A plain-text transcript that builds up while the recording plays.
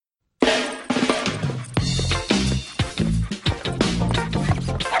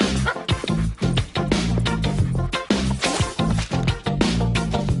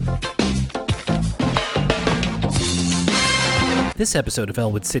This episode of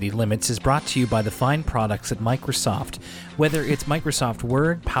Elwood City Limits is brought to you by the fine products at Microsoft. Whether it's Microsoft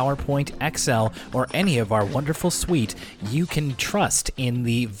Word, PowerPoint, Excel, or any of our wonderful suite, you can trust in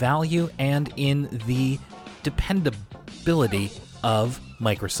the value and in the dependability of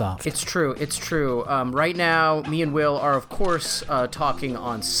Microsoft. It's true. Right now, me and Will are, of course, talking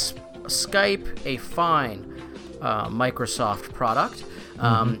on Skype, a fine Microsoft product.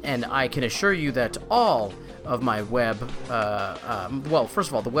 And I can assure you that all of my web, first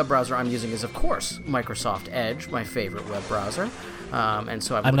of all, the web browser I'm using is, of course, Microsoft Edge, my favorite web browser. And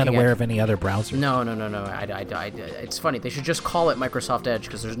so I'm not aware of any other browser. No. It's funny. They should just call it Microsoft Edge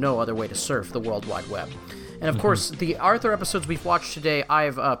because there's no other way to surf the World Wide Web. And, of course, the Arthur episodes we've watched today,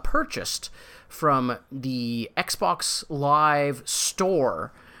 I've purchased from the Xbox Live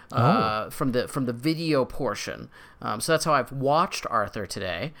store. From the video portion. So that's how I've watched Arthur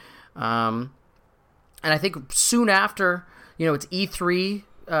today. And I think soon after, it's E3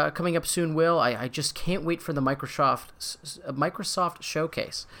 coming up soon, Will. I just can't wait for the Microsoft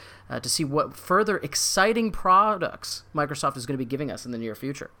showcase to see what further exciting products Microsoft is going to be giving us in the near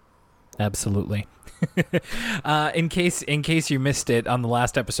future. Absolutely. In case you missed it on the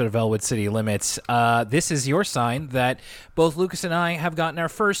last episode of Elwood City Limits, this is your sign that both Lucas and I have gotten our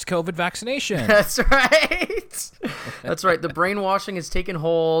first COVID vaccination. That's right. That's right. The brainwashing has taken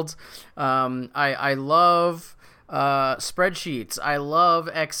hold. I love spreadsheets. I love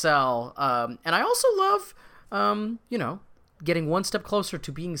Excel. And I also love, getting one step closer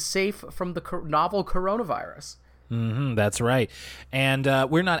to being safe from the novel coronavirus. That's right. And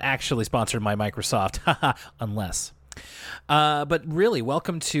we're not actually sponsored by Microsoft, unless. But really,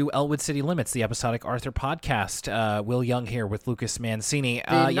 welcome to Elwood City Limits, the episodic Arthur podcast. Will Young here with Lucas Mancini.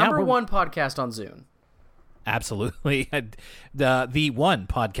 The number one podcast on Zune. Absolutely. The one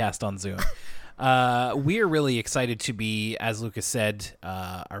podcast on Zune. We're really excited to be, as Lucas said,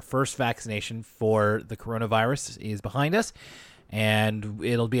 our first vaccination for the coronavirus is behind us. And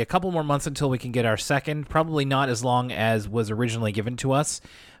it'll be a couple more months until we can get our second. Probably not as long as was originally given to us.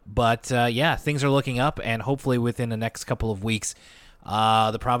 But, things are looking up. And hopefully within the next couple of weeks,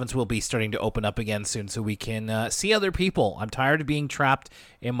 the province will be starting to open up again soon so we can see other people. I'm tired of being trapped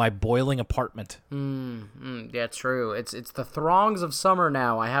in my boiling apartment. Yeah, true. It's the throngs of summer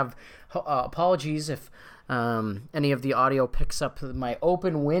now. I have apologies if any of the audio picks up my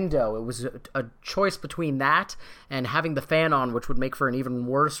open window. It was a choice between that and having the fan on, which would make for an even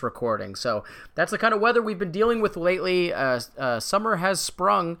worse recording. So that's the kind of weather we've been dealing with lately. Summer has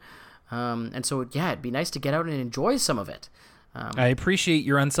sprung, and so it'd be nice to get out and enjoy some of it. I appreciate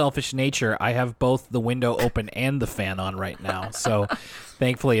your unselfish nature. I have both the window open and the fan on right now, so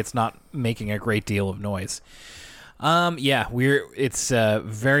thankfully it's not making a great deal of noise. It's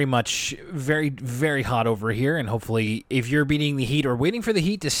very much, very, very hot over here, and hopefully if you're beating the heat or waiting for the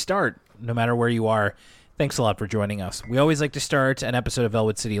heat to start, no matter where you are, thanks a lot for joining us. We always like to start an episode of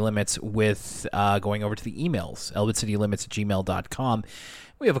Elwood City Limits with going over to the emails, elwoodcitylimits@gmail.com.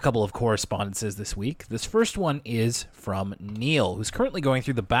 We have a couple of correspondences this week. This first one is from Neil, who's currently going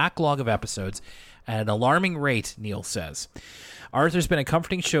through the backlog of episodes at an alarming rate, Neil says. Arthur's been a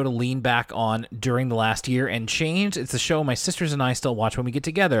comforting show to lean back on during the last year and change. It's a show my sisters and I still watch when we get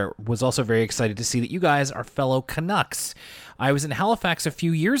together. Was also very excited to see that you guys are fellow Canucks. I was in Halifax a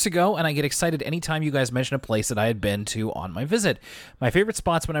few years ago, and I get excited anytime you guys mention a place that I had been to on my visit. My favorite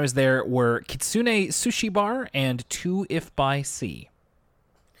spots when I was there were Kitsune Sushi Bar and 2 If by Sea.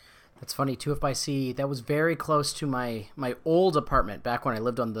 That's funny, 2 If by Sea. That was very close to my old apartment back when I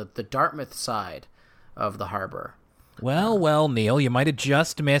lived on the Dartmouth side of the harbor. Well, Neil, you might have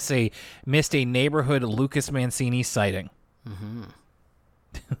just missed a neighborhood Lucas Mancini sighting. Mm-hmm.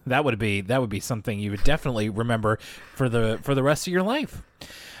 That would be something you would definitely remember for the rest of your life.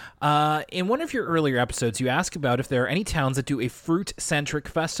 In one of your earlier episodes, you asked about if there are any towns that do a fruit-centric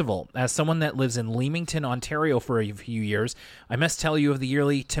festival. As someone that lives in Leamington, Ontario for a few years, I must tell you of the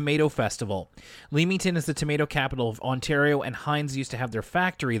yearly Tomato Festival. Leamington is the tomato capital of Ontario, and Heinz used to have their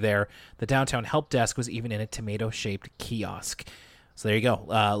factory there. The downtown help desk was even in a tomato-shaped kiosk. So there you go.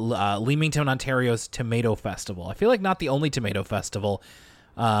 Leamington, Ontario's Tomato Festival. I feel like not the only tomato festival.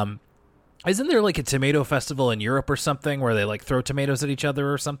 Isn't there like a tomato festival in Europe or something where they like throw tomatoes at each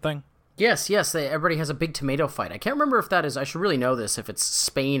other or something? Yes. Everybody has a big tomato fight. I can't remember if that is. I should really know this if it's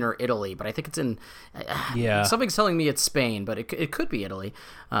Spain or Italy, but I think it's in. Something's telling me it's Spain, but it could be Italy.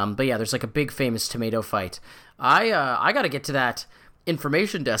 But yeah, there's like a big famous tomato fight. I got to get to that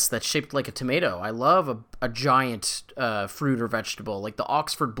information desk that's shaped like a tomato. I love a giant fruit or vegetable like the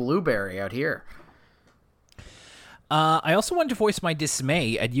Oxford blueberry out here. I also wanted to voice my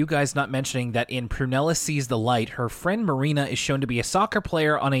dismay at you guys not mentioning that in Prunella Sees the Light, her friend Marina is shown to be a soccer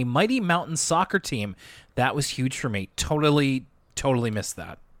player on a Mighty Mountain soccer team. That was huge for me. Totally missed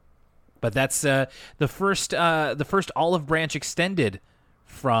that. But that's the first olive branch extended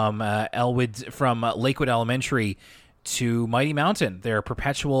from Lakewood Elementary to Mighty Mountain, their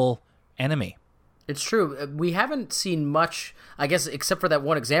perpetual enemy. It's true. We haven't seen much, I guess, except for that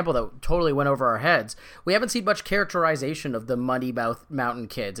one example that totally went over our heads. We haven't seen much characterization of the Mighty Mountain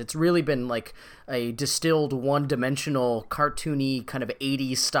kids. It's really been like a distilled, one-dimensional, cartoony kind of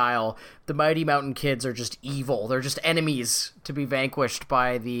 80s style. The Mighty Mountain kids are just evil. They're just enemies to be vanquished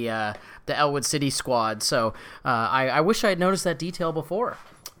by the Elwood City squad. So I wish I had noticed that detail before.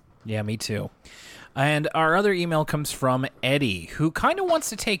 Yeah, me too. And our other email comes from Eddie, who kind of wants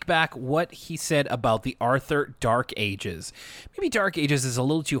to take back what he said about the Arthur Dark Ages. Maybe Dark Ages is a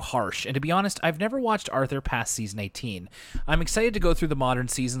little too harsh, and to be honest, I've never watched Arthur past season 18. I'm excited to go through the modern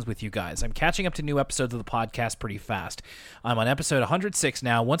seasons with you guys. I'm catching up to new episodes of the podcast pretty fast. I'm on episode 106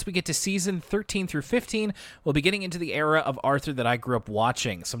 now. Once we get to season 13 through 15, we'll be getting into the era of Arthur that I grew up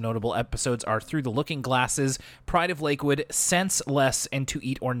watching. Some notable episodes are Through the Looking Glasses, Pride of Lakewood, Senseless, and To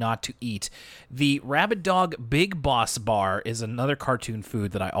Eat or Not to Eat. The Rabid Dog Big Boss Bar is another cartoon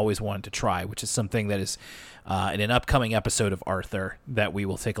food that I always wanted to try, which is something that is in an upcoming episode of Arthur that we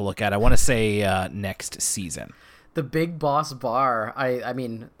will take a look at. I want to say next season. The Big Boss Bar, I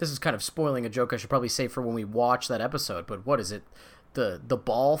mean, this is kind of spoiling a joke I should probably say for when we watch that episode, but what is it? The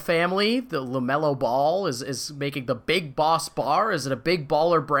Ball family, the LaMelo Ball is making the Big Boss Bar? Is it a big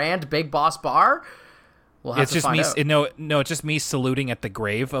baller brand, Big Boss Bar? We'll have it's to just find me. out. No, it's just me saluting at the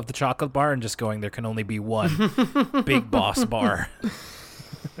grave of the chocolate bar and just going, there can only be one Big Boss Bar.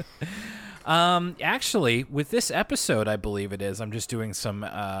 Actually, with this episode, I believe it is. I'm just doing some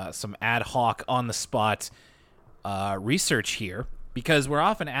ad hoc on the spot research here because we're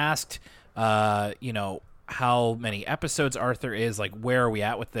often asked, how many episodes Arthur is, like where are we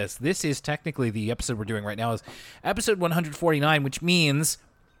at with this? This is technically the episode we're doing right now is episode 149, which means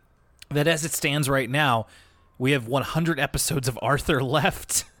that as it stands right now, we have 100 episodes of Arthur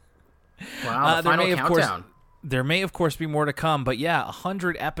left. Wow, the final countdown. There may, of course, be more to come, but yeah,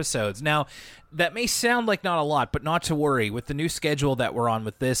 100 episodes. Now, that may sound like not a lot, but not to worry. With the new schedule that we're on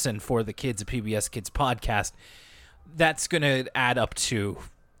with this and for the kids at PBS Kids Podcast, that's going to add up to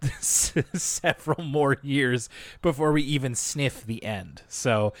several more years before we even sniff the end.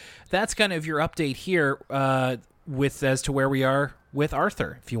 So that's kind of your update here with as to where we are with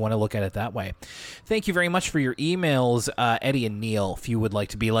Arthur, if you want to look at it that way. Thank you very much for your emails, Eddie and Neil. If you would like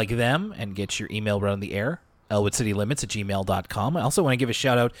to be like them and get your email right on the air, elwoodcitylimits@gmail.com. I also want to give a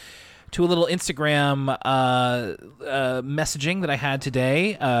shout out to a little Instagram messaging that I had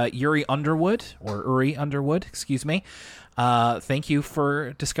today. Uri Underwood, excuse me. Thank you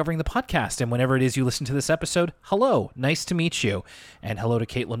for discovering the podcast. And whenever it is you listen to this episode, hello, nice to meet you. And hello to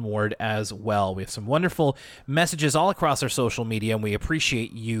Caitlin Ward as well. We have some wonderful messages all across our social media, and we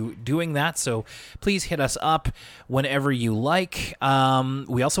appreciate you doing that. So please hit us up whenever you like.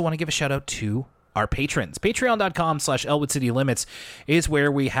 We also want to give a shout out to our patrons. Patreon.com/ElwoodCityLimits is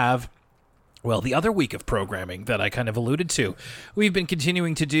where we have the other week of programming that I kind of alluded to. We've been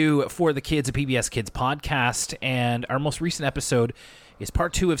continuing to do for the kids a PBS Kids Podcast, and our most recent episode is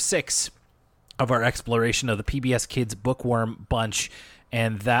part 2 of 6 of our exploration of the PBS Kids Bookworm Bunch,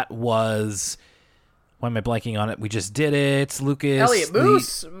 and that was... Why am I blanking on it? We just did it. Lucas. Elliot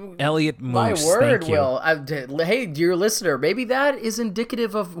Moose. Elliot Moose. My word, Thank you. Will. Hey, dear listener, maybe that is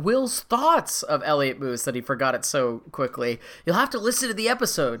indicative of Will's thoughts of Elliot Moose, that he forgot it so quickly. You'll have to listen to the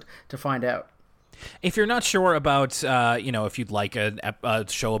episode to find out. If you're not sure about, if you'd like a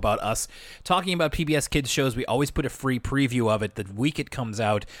show about us talking about PBS Kids shows, we always put a free preview of it the week it comes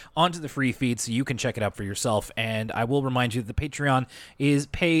out onto the free feed so you can check it out for yourself. And I will remind you that the Patreon is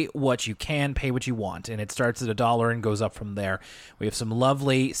pay what you can, pay what you want. And it starts at $1 and goes up from there. We have some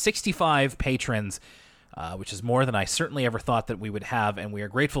lovely 65 patrons, which is more than I certainly ever thought that we would have. And we are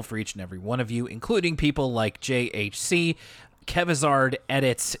grateful for each and every one of you, including people like JHC, Kevizard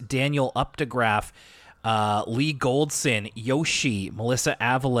Edits, Daniel Updegraph, Lee Goldson, Yoshi, Melissa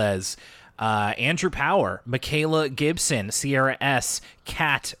Avilés, Andrew Power, Michaela Gibson, Sierra S.,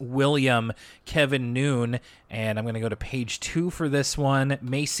 Kat, William, Kevin Noon, and I'm going to go to page 2 for this one,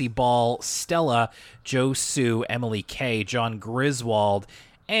 Macy Ball, Stella, Joe Sue, Emily K., John Griswold,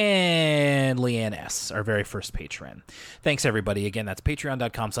 and Leanne S., our very first patron. Thanks, everybody. Again, that's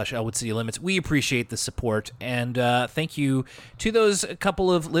patreon.com/ElwoodCityLimits. We appreciate the support, and thank you to those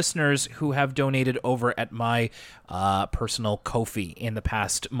couple of listeners who have donated over at my personal Ko-fi in the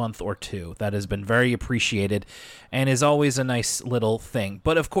past month or two. That has been very appreciated and is always a nice little thing.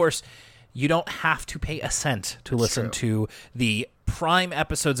 But, of course, you don't have to pay a cent to listen to the prime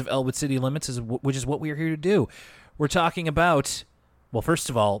episodes of Elwood City Limits, which is what we are here to do. We're talking about... Well, first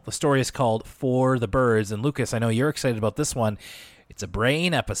of all, the story is called For the Birds, and Lucas, I know you're excited about this one. It's a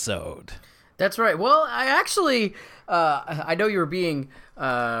Brain episode. That's right. Well, I actually, I know you're being,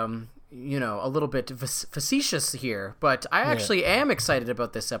 a little bit facetious here, but I actually am excited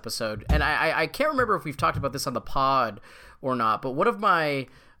about this episode, and I can't remember if we've talked about this on the pod or not, but one of my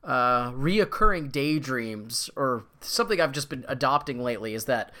reoccurring daydreams, or something I've just been adopting lately, is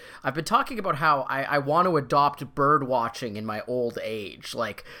that I've been talking about how I want to adopt bird watching in my old age.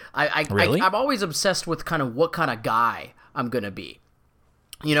 Like Really? I'm always obsessed with kind of what kind of guy I'm gonna be.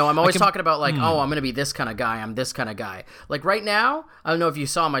 I'm always talking about like, oh, I'm going to be this kind of guy. I'm this kind of guy. Like right now, I don't know if you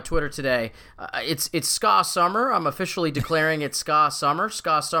saw my Twitter today. It's ska summer. I'm officially declaring it's ska summer.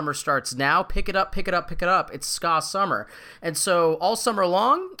 Ska summer starts now. Pick it up, pick it up, pick it up. It's ska summer. And so all summer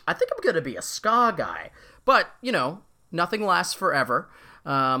long, I think I'm going to be a ska guy. But, nothing lasts forever.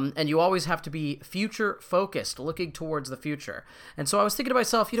 And you always have to be future focused, looking towards the future. And so I was thinking to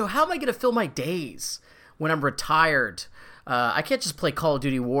myself, how am I going to fill my days when I'm retired? I can't just play Call of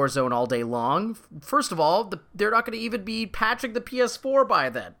Duty Warzone all day long. First of all, they're not going to even be patching the PS4 by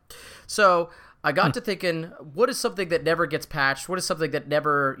then. So I got to thinking, what is something that never gets patched? What is something that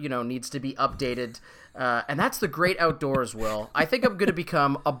never, needs to be updated? And that's the great outdoors, Will. I think I'm going to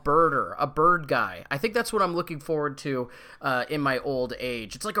become a birder, a bird guy. I think that's what I'm looking forward to in my old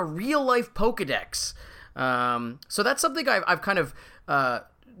age. It's like a real-life Pokedex. So that's something I've kind of...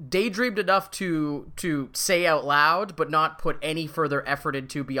 daydreamed enough to say out loud, but not put any further effort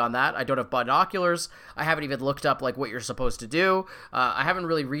into beyond that. I don't have binoculars. I haven't even looked up like what you're supposed to do. I haven't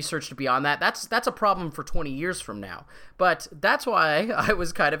really researched beyond that. That's a problem for 20 years from now. But that's why I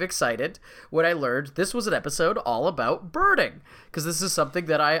was kind of excited when I learned this was an episode all about birding, because this is something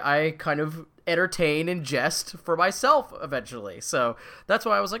that I kind of entertain and jest for myself eventually. So that's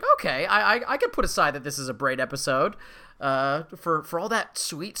why I was like, okay, I can put aside that this is a Brain episode for all that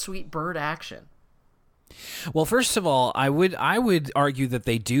sweet bird action. Well, first of all, I would argue that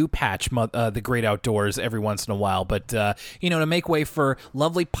they do patch the great outdoors every once in a while, but to make way for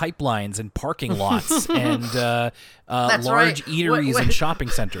lovely pipelines and parking lots and large eateries and shopping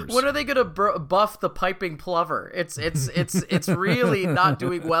centers. When are they going to buff the piping plover? It's really not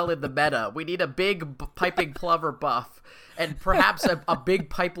doing well in the meta. We need a big piping plover buff, and perhaps a big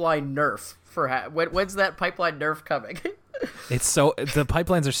pipeline nerf. When's that pipeline nerf coming? The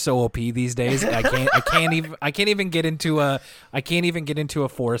pipelines are so OP these days. I can't even get into a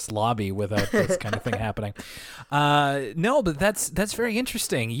forest lobby without this kind of thing happening. No, but that's very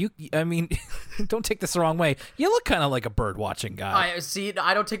interesting. Don't take this the wrong way. You look kind of like a bird watching guy.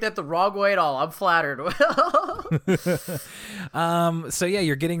 I don't take that the wrong way at all. I'm flattered. So yeah,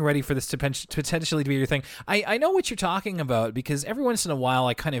 you're getting ready for this to potentially to be your thing. I know what you're talking about, because every once in a while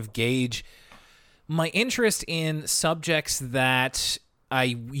I kind of gauge my interest in subjects that I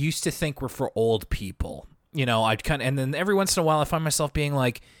used to think were for old people. And then every once in a while I find myself being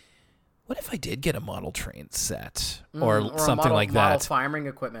like, what if I did get a model train set or something like that? Model firing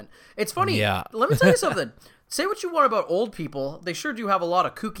equipment. It's funny. Yeah. Let me tell you something. Say what you want about old people. They sure do have a lot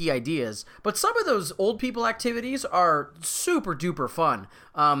of kooky ideas, but some of those old people activities are super duper fun.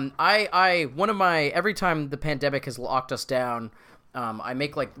 Every time the pandemic has locked us down, I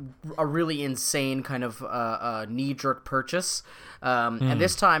make like a really insane kind of knee-jerk purchase. And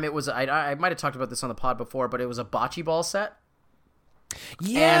this time it was, I might have talked about this on the pod before, but it was a bocce ball set.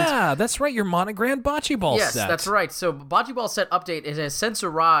 Yeah, that's right. Your monogrammed bocce ball set. Yes, that's right. So bocce ball set update, it has since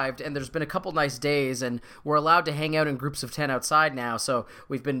arrived, and there's been a couple nice days, and we're allowed to hang out in groups of 10 outside now. So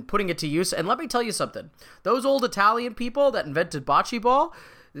we've been putting it to use. And let me tell you something. Those old Italian people that invented bocce ball,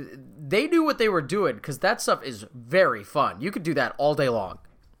 they knew what they were doing, because that stuff is very fun. You could do that all day long.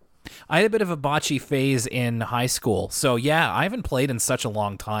 I had a bit of a bocce phase in high school, so yeah, I haven't played in such a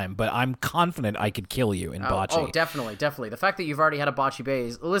long time, but I'm confident I could kill you in bocce. Oh, definitely. The fact that you've already had a bocce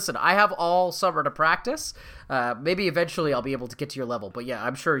base, listen, I have all summer to practice. Maybe eventually I'll be able to get to your level, but yeah,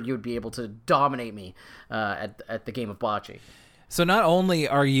 I'm sure you'd be able to dominate me at the game of bocce. So not only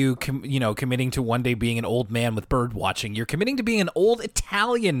are you, committing to one day being an old man with bird watching, you're committing to being an old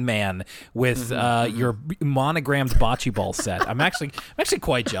Italian man with your monogrammed bocce ball set. I'm actually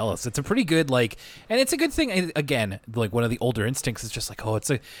quite jealous. It's a pretty good and it's a good thing. Again, like one of the older instincts is just like, oh,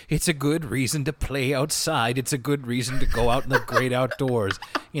 it's a good reason to play outside. It's a good reason to go out in the great outdoors.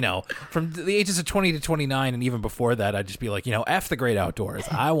 From the ages of 20 to 29, and even before that, I'd just be like, F the great outdoors.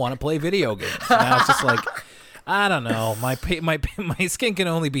 I want to play video games. Now it's just like, I don't know. My skin can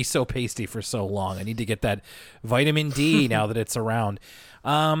only be so pasty for so long. I need to get that vitamin D now that it's around.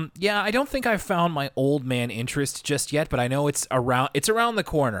 I don't think I've found my old man interest just yet, but I know it's around the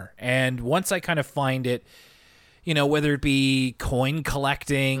corner. And once I kind of find it, whether it be coin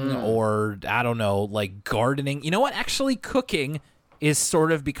collecting or, I don't know, like gardening. You know what? Actually, cooking is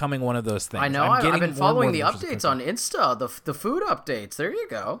sort of becoming one of those things. I know. I've been following the updates on Insta, the food updates. There you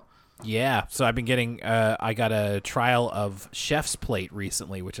go. Yeah, so I've been getting, I got a trial of Chef's Plate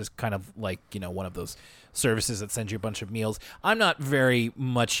recently, which is kind of like, one of those services that sends you a bunch of meals. I'm not very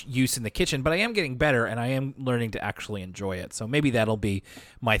much use in the kitchen, but I am getting better, and I am learning to actually enjoy it. So maybe that'll be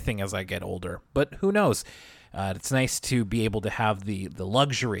my thing as I get older. But who knows? It's nice to be able to have the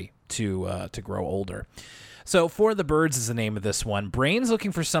luxury to grow older. So For the Birds is the name of this one. Brain's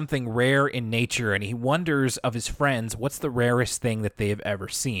looking for something rare in nature, and he wonders of his friends what's the rarest thing that they have ever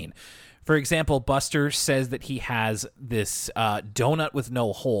seen. For example, Buster says that he has this donut with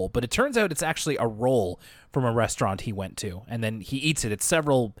no hole, but it turns out it's actually a roll from a restaurant he went to, and then he eats it. It's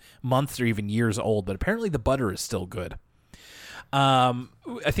several months or even years old, but apparently the butter is still good.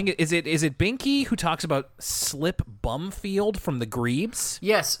 I think is it Binky who talks about Slip Bumfield from the Grebes?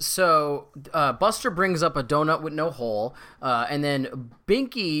 Yes. So Buster brings up a donut with no hole, and then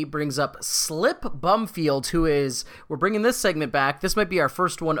Binky brings up Slip Bumfield, who is, we're bringing this segment back. This might be our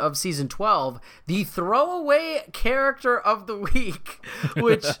first one of season 12, the throwaway character of the week,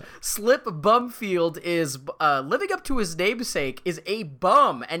 which Slip Bumfield is living up to his namesake, is a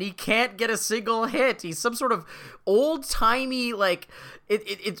bum, and he can't get a single hit. He's some sort of old timey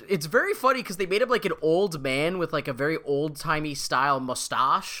It's very funny because they made him like an old man with like a very old-timey style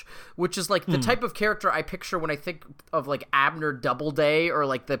mustache, which is like the type of character I picture when I think of like Abner Doubleday or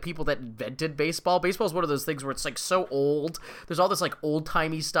like the people that invented baseball. Baseball is one of those things where it's like so old. There's all this like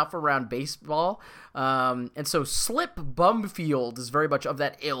old-timey stuff around baseball. And so Slip Bumfield is very much of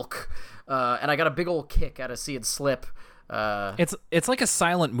that ilk. And I got a big old kick out of seeing Slip. It's like a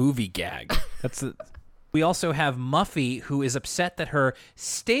silent movie gag. We also have Muffy, who is upset that her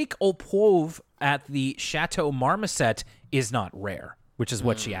steak au poivre at the Chateau Marmoset is not rare, which is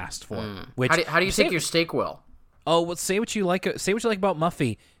what she asked for. Which, how do you think your steak will? Oh, well, say what you like. Say what you like about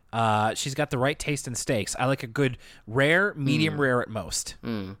Muffy. She's got the right taste in steaks. I like a good rare, medium rare at most.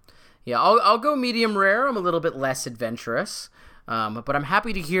 Yeah, I'll go medium rare. I'm a little bit less adventurous. But I'm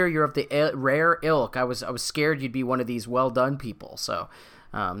happy to hear you're of the rare ilk. I was scared you'd be one of these well done people. So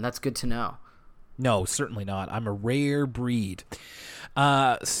that's good to know. No, certainly not. I'm a rare breed.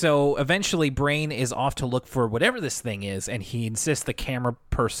 So eventually Brain is off to look for whatever this thing is, and he insists the camera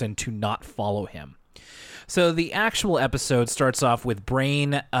person to not follow him. So the actual episode starts off with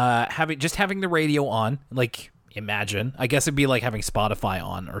Brain having the radio on, like, imagine. I guess it'd be like having Spotify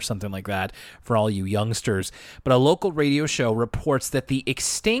on or something like that for all you youngsters. But a local radio show reports that the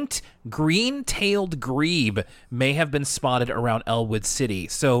extinct green-tailed grebe may have been spotted around Elwood City.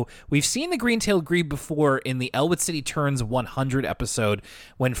 So we've seen the green-tailed grebe before in the Elwood City Turns 100 episode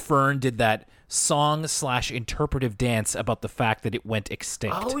when Fern did that song/interpretive dance about the fact that it went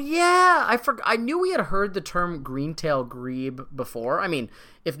extinct. Oh yeah, I knew we had heard the term green-tailed grebe before. I mean,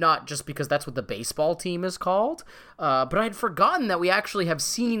 if not just because that's what the baseball team is called, but I'd forgotten that we actually have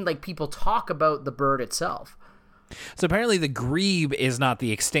seen like people talk about the bird itself. So apparently the grebe is not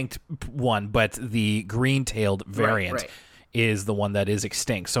the extinct one, but the green-tailed variant. Right. Is the one that is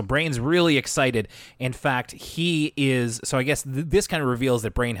extinct. So Brain's really excited. In fact, he is... So I guess this kind of reveals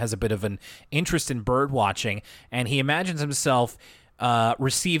that Brain has a bit of an interest in bird watching, and he imagines himself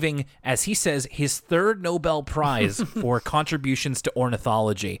receiving, as he says, his third Nobel Prize for contributions to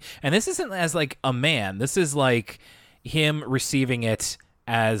ornithology. And this isn't as like a man. This is like him receiving it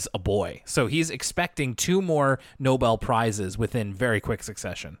as a boy. So he's expecting 2 more Nobel Prizes within very quick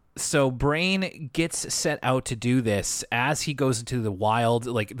succession. So Brain gets set out to do this. As he goes into the wild,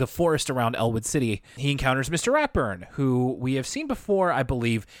 like the forest around Elwood City, he encounters Mr. Ratburn, who we have seen before, I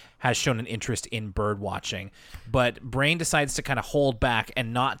believe, has shown an interest in bird watching. But Brain decides to kind of hold back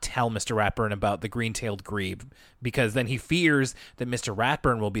and not tell Mr. Ratburn about the green-tailed grebe, because then he fears that Mr.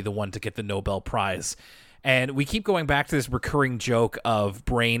 Ratburn will be the one to get the Nobel Prize. And we keep going back to this recurring joke of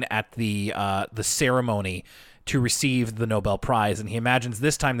Brain at the ceremony to receive the Nobel Prize. And he imagines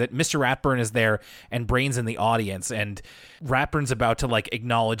this time that Mr. Ratburn is there and Brain's in the audience, and Ratburn's about to like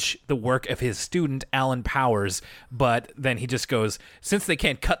acknowledge the work of his student, Alan Powers, but then he just goes, since they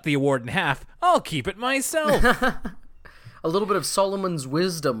can't cut the award in half, I'll keep it myself. A little bit of Solomon's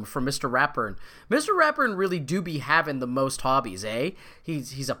wisdom from Mr. Ratburn. Mr. Ratburn really do be having the most hobbies, eh?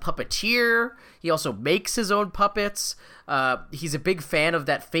 He's a puppeteer. He also makes his own puppets. He's a big fan of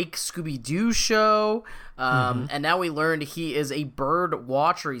that fake Scooby-Doo show. And now we learned he is a bird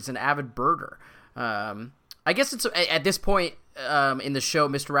watcher. He's an avid birder. I guess it's at this point in the show,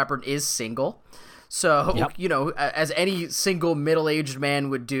 Mr. Ratburn is single. So, Yep. you know, as any single middle-aged man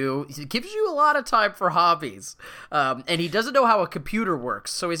would do, he gives you a lot of time for hobbies. And he doesn't know how a computer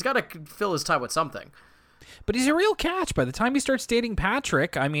works, so he's got to fill his time with something. But he's a real catch. By the time he starts dating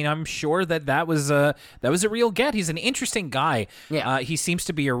Patrick, I mean, I'm sure that was a real get. He's an interesting guy. Yeah. He seems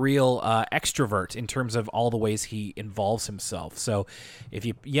to be a real extrovert in terms of all the ways he involves himself. So if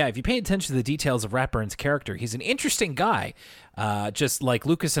you pay attention to the details of Ratburn's character, he's an interesting guy. Just like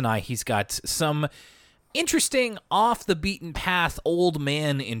Lucas and I, he's got some interesting off the beaten path old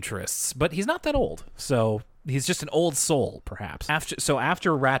man interests, but he's not that old. So he's just an old soul, perhaps. After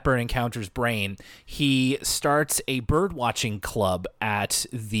Ratburn encounters Brain, he starts a bird watching club at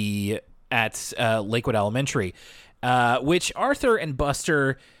Lakewood Elementary, which Arthur and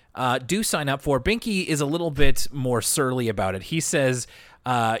Buster do sign up for. Binky is a little bit more surly about it. He says,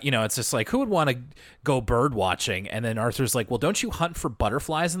 it's just like, who would want to go bird watching? And then Arthur's like, well, don't you hunt for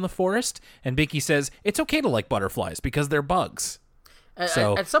butterflies in the forest? And Binky says, it's okay to like butterflies because they're bugs.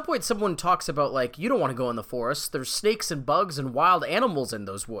 So at some point, someone talks about, like, you don't want to go in the forest. There's snakes and bugs and wild animals in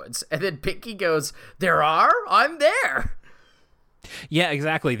those woods. And then Binky goes, there are? I'm there. Yeah,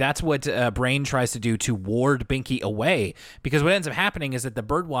 exactly. That's what Brain tries to do to ward Binky away, because what ends up happening is that the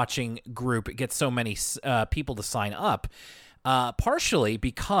birdwatching group gets so many people to sign up, partially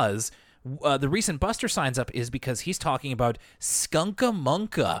because the reason Buster signs up is because he's talking about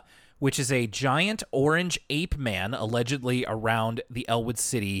Skunkamunka, which is a giant orange ape man allegedly around the Elwood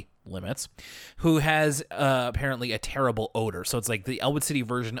City limits, who has apparently a terrible odor. So it's like the Elwood City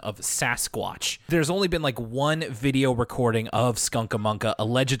version of Sasquatch. There's only been like one video recording of Skunkamunka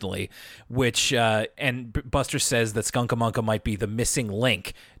allegedly, which and Buster says that Skunkamunka might be the missing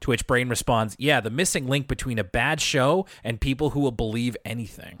link, to which Brain responds, yeah, the missing link between a bad show and people who will believe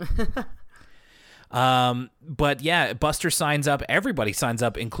anything. But yeah, Buster signs up, everybody signs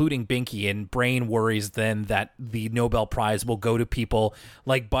up, including Binky, and Brain worries then that the Nobel Prize will go to people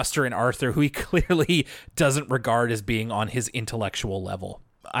like Buster and Arthur, who he clearly doesn't regard as being on his intellectual level.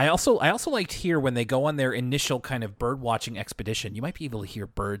 I also liked here when they go on their initial kind of bird watching expedition, you might be able to hear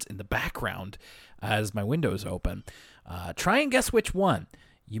birds in the background as my windows open. Try and guess which one.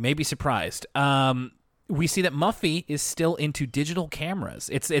 You may be surprised. We see that Muffy is still into digital cameras.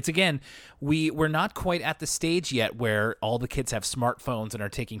 It's again, we're not quite at the stage yet where all the kids have smartphones and are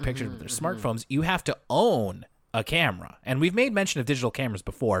taking pictures with their smartphones. You have to own a camera. And we've made mention of digital cameras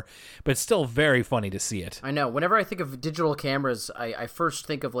before, but it's still very funny to see it. I know. Whenever I think of digital cameras, I first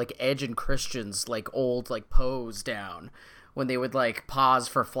think of like Edge and Christian's like old like pose down, when they would like pause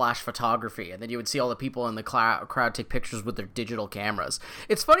for flash photography, and then you would see all the people in the crowd take pictures with their digital cameras.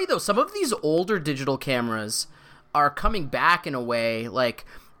 It's funny though, some of these older digital cameras are coming back in a way, like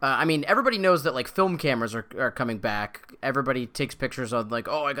everybody knows that like film cameras are coming back. Everybody takes pictures of like,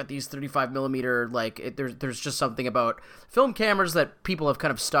 oh, I got these 35 millimeter, like there's just something about film cameras that people have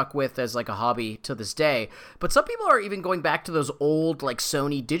kind of stuck with as like a hobby to this day. But some people are even going back to those old like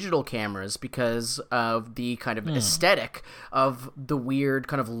Sony digital cameras because of the kind of aesthetic of the weird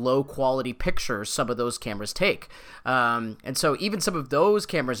kind of low quality pictures some of those cameras take. And so even some of those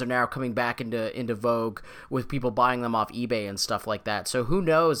cameras are now coming back into vogue with people buying them off eBay and stuff like that. So who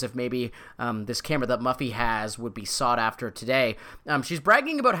knows if maybe this camera that Muffy has would be sought after today. She's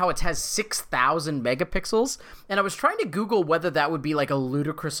bragging about how it has 6,000 megapixels, and I was trying to Google whether that would be like a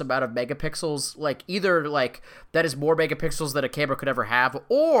ludicrous amount of megapixels, like either like that is more megapixels than a camera could ever have,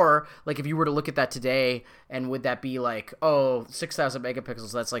 or like if you were to look at that today, and would that be like, oh, 6,000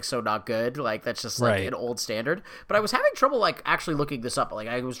 megapixels, that's like so not good, like that's just like an old standard. But I was having trouble like actually looking this up. Like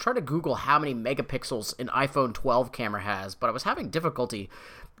I was trying to Google how many megapixels an iPhone 12 camera has, but I was having difficulty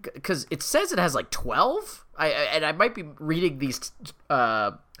because it says it has like 12. I might be reading these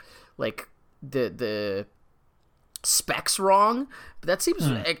like the specs wrong, but that seems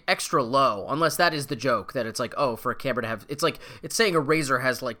extra low, unless that is the joke, that it's like, oh, for a camera to have, it's like it's saying a razor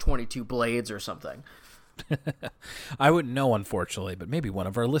has like 22 blades or something. I wouldn't know, unfortunately, but maybe one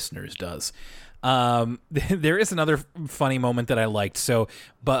of our listeners does. There is another funny moment that I liked. So,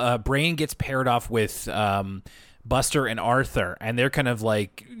 Brain gets paired off with Buster and Arthur, and they're kind of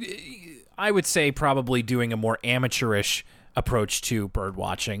like, I would say, probably doing a more amateurish approach to bird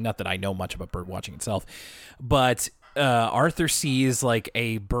watching. Not that I know much about bird watching itself, but Arthur sees like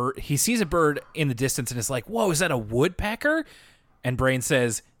a bird. He sees a bird in the distance and is like, "Whoa, is that a woodpecker?" And Brain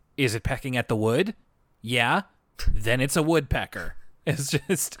says, "Is it pecking at the wood?" "Yeah." "Then it's a woodpecker." It's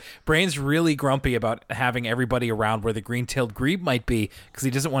just, Brain's really grumpy about having everybody around where the green-tailed grebe might be because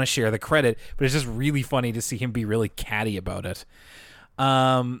he doesn't want to share the credit, but it's just really funny to see him be really catty about it.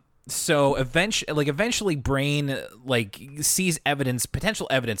 So eventually Brain like sees potential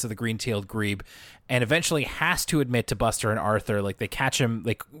evidence of the green-tailed grebe, and eventually has to admit to Buster and Arthur, like they catch him,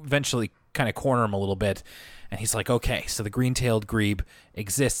 like eventually kind of corner him a little bit, and he's like, "Okay, so the green-tailed grebe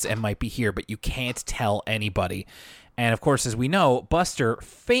exists and might be here, but you can't tell anybody." And of course, as we know, Buster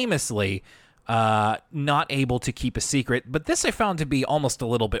famously not able to keep a secret, but this I found to be almost a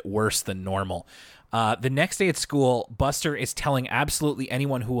little bit worse than normal. The next day at school, Buster is telling absolutely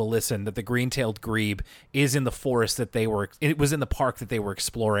anyone who will listen that the green-tailed grebe is in the forest it was in the park that they were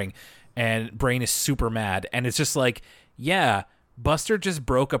exploring, and Brain is super mad. And it's just like, yeah, Buster just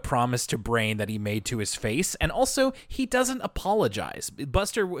broke a promise to Brain that he made to his face, and also he doesn't apologize.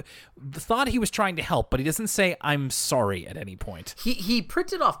 Buster thought he was trying to help, but he doesn't say "I'm sorry" at any point. He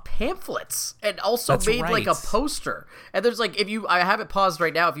printed off pamphlets and also That's made right. like a poster. And there's like, I have it paused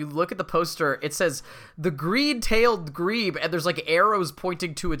right now. If you look at the poster, it says the green-tailed grebe, and there's like arrows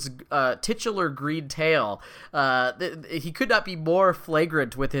pointing to its titular green tail. He could not be more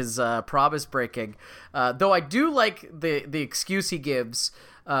flagrant with his promise breaking. Though I do like the excuse he gives,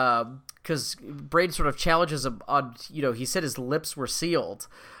 because Brain sort of challenges him on, he said his lips were sealed,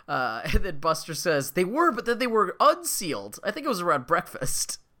 and then Buster says they were, but then they were unsealed. I think it was around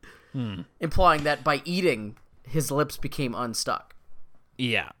breakfast, implying that by eating, his lips became unstuck.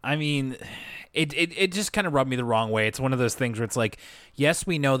 Yeah, I mean, it just kind of rubbed me the wrong way. It's one of those things where it's like, yes,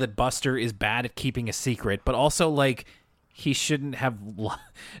 we know that Buster is bad at keeping a secret, but also like, he shouldn't have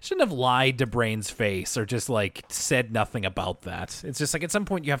lied to Brain's face or just like said nothing about that. It's just like, at some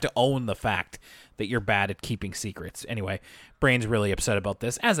point you have to own the fact that you're bad at keeping secrets. Anyway, Brain's really upset about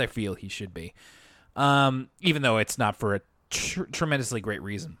this, as I feel he should be, even though it's not for a tremendously great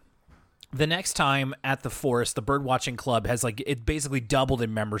reason. The next time at the forest, the birdwatching club has it basically doubled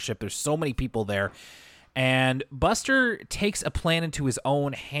in membership. There's so many people there, and Buster takes a plan into his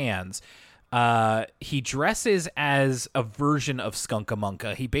own hands. He dresses as a version of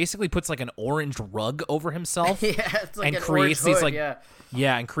Skunk-a-Monka. He basically puts like an orange rug over himself, it's like and an creates orange these hood,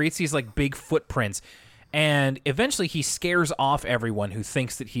 and creates these like big footprints. And eventually he scares off everyone who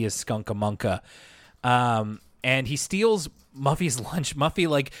thinks that he is Skunk-a-Monka. And he steals Muffy's lunch. Muffy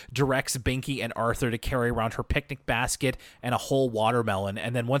like directs Binky and Arthur to carry around her picnic basket and a whole watermelon.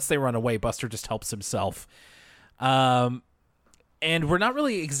 And then once they run away, Buster just helps himself. And we're not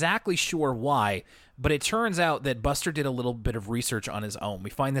really exactly sure why, but it turns out that Buster did a little bit of research on his own. We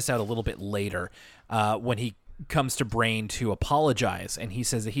find this out a little bit later when he comes to Brain to apologize. And he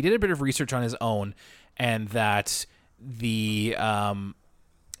says that he did a bit of research on his own, and that the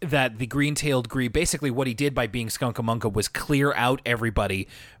green-tailed grebe, basically what he did by being Skunk-a-Monka was clear out everybody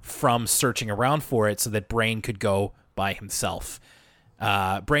from searching around for it so that Brain could go by himself.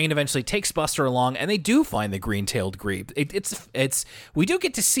 Brain eventually takes Buster along, and they do find the green-tailed grebe. It's we do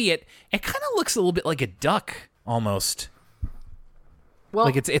get to see it. It kind of looks a little bit like a duck, almost. Well,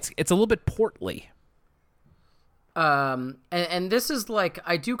 like it's a little bit portly. And this is like,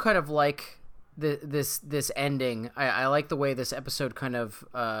 I do kind of like this ending. I like the way this episode kind of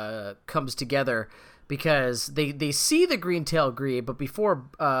comes together, because they see the green-tailed grebe, but before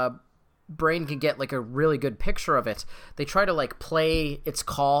Brain can get like a really good picture of it, they try to like play its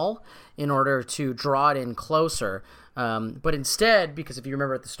call in order to draw it in closer. But instead, because if you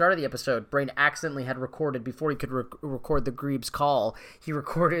remember at the start of the episode, Brain accidentally had recorded, before he could record the grebe's call, he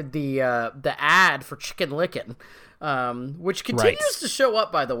recorded the ad for Chicken Licken, which continues to show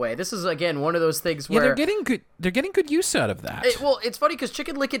up, by the way. This is, again, one of those things where... Yeah, they're getting good use out of that. Well, it's funny because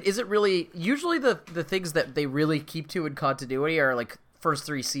Chicken Licken isn't really... Usually the things that they really keep to in continuity are like first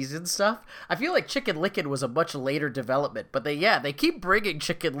 3 season stuff. I feel like Chicken Licken was a much later development, but they keep bringing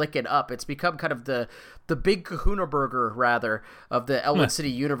Chicken Licken up. It's become kind of the big Kahuna Burger, rather, of the Elwood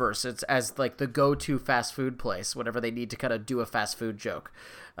City universe. It's as like the go-to fast food place whenever they need to kind of do a fast food joke.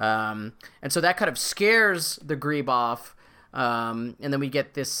 And so that kind of scares the grebe off. And then we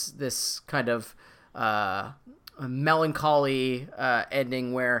get this kind of melancholy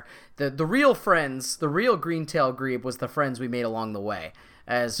ending where the real friends, the real Greentail Grebe was the friends we made along the way.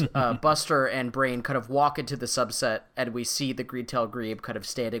 As Buster and Brain kind of walk into the subset, and we see the Greentail Grebe kind of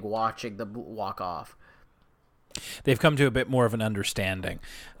standing watching them walk off. They've come to a bit more of an understanding.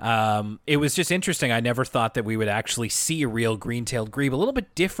 It was just interesting. I never thought that we would actually see a real green-tailed grebe. A little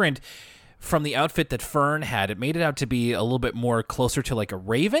bit different from the outfit that Fern had. It made it out to be a little bit more closer to like a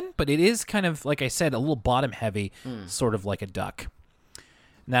raven, but it is kind of, like I said, a little bottom-heavy, sort of like a duck.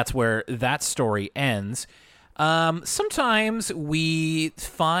 And that's where that story ends. Sometimes we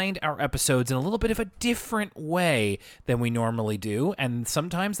find our episodes in a little bit of a different way than we normally do, and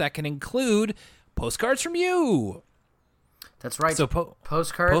sometimes that can include postcards from you. That's right. So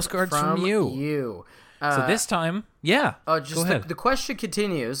postcards from you. So this time, go ahead. The question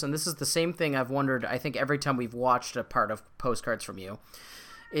continues, and this is the same thing I've wondered, I think, every time we've watched a part of Postcards from You,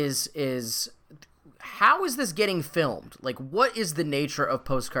 is how is this getting filmed? Like, what is the nature of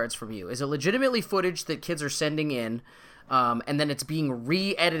Postcards from You? Is it legitimately footage that kids are sending in, and then it's being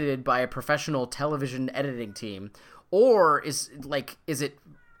re-edited by a professional television editing team? Or is it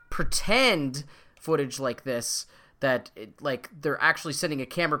pretend footage like this that they're actually sending a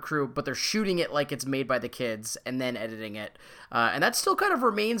camera crew, but they're shooting it like it's made by the kids and then editing it, and that still kind of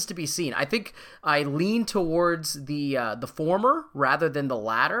remains to be seen. I think I lean towards the former rather than the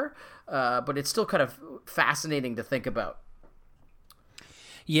latter, but it's still kind of fascinating to think about.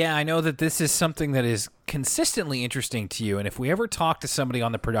 Yeah, I know that this is something that is consistently interesting to you, and if we ever talk to somebody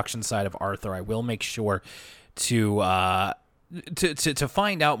on the production side of Arthur, I will make sure to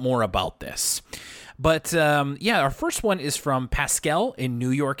find out more about this. But our first one is from Pascal in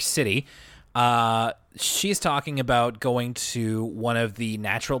New York City. She's talking about going to one of the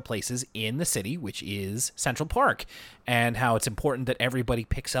natural places in the city, which is Central Park, and how it's important that everybody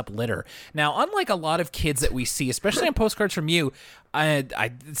picks up litter. Now, unlike a lot of kids that we see, especially on Postcards from You, it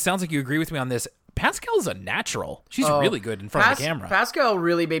sounds like you agree with me on this. Pascal's a natural. She's really good in front of the camera. Pascal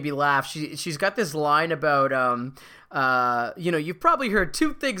really made me laugh. She's got this line about, you've probably heard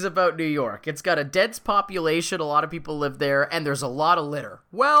two things about New York. It's got a dense population, a lot of people live there, and there's a lot of litter.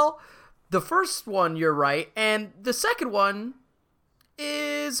 Well, the first one, you're right, and the second one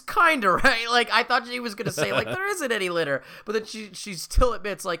is kind of right. Like, I thought she was going to say, like, there isn't any litter, but then she still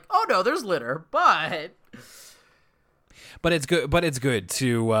admits, like, oh, no, there's litter, but it's good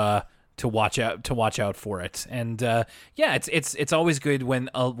to watch out for it. And it's always good when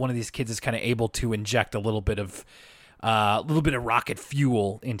one of these kids is kind of able to inject a little bit of rocket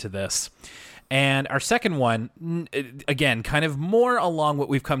fuel into this. And our second one, again, kind of more along what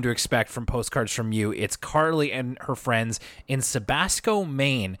we've come to expect from Postcards from You. It's Carly and her friends in Sebasco,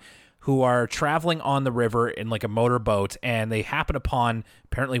 Maine, who are traveling on the river in like a motorboat, and they happen upon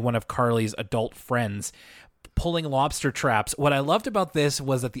apparently one of Carly's adult friends pulling lobster traps. What I loved about this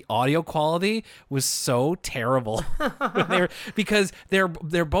was that the audio quality was so terrible because they're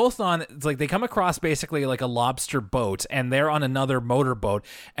both on, it's like they come across basically like a lobster boat, and they're on another motorboat,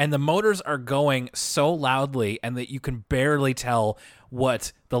 and the motors are going so loudly and that you can barely tell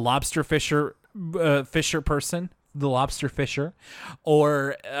what the lobster fisher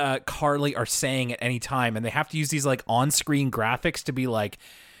or Carly are saying at any time, and they have to use these like on-screen graphics to be like,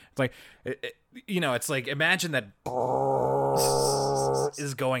 it's like, it's like, imagine that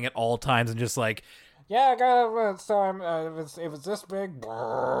is going at all times, and just like, yeah, I got it. So if it's this big,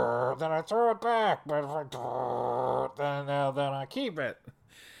 then I throw it back, but if I then I keep it.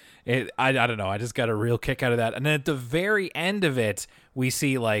 I don't know. I just got a real kick out of that. And then at the very end of it, we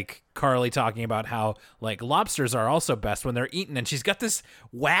see like Carly talking about how like lobsters are also best when they're eaten, and she's got this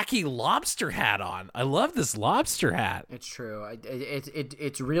wacky lobster hat on. I love this lobster hat. It's true.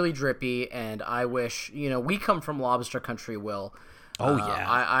 It's really drippy, and I wish, we come from lobster country, Will. Oh yeah.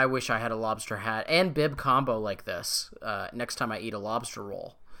 I wish I had a lobster hat and bib combo like this next time I eat a lobster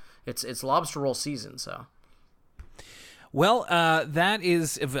roll. It's lobster roll season, so. Well, that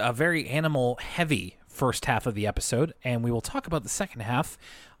is a very animal-heavy first half of the episode, and we will talk about the second half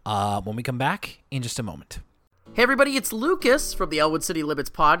when we come back in just a moment. Hey everybody, it's Lucas from the Elwood City Limits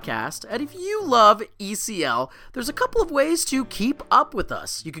podcast, and if you love ECL, there's a couple of ways to keep up with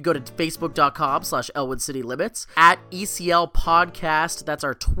us. You could go to facebook.com/Elwood City Limits, at ECL Podcast, that's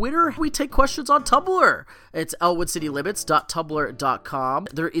our Twitter. We take questions on Tumblr. It's elwoodcitylimits.tumblr.com.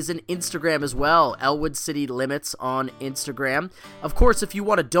 There is an Instagram as well, Elwood City Limits on Instagram. Of course, if you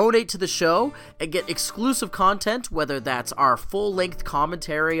want to donate to the show and get exclusive content, whether that's our full-length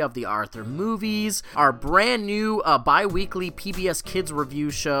commentary of the Arthur movies, our brand new new bi-weekly PBS Kids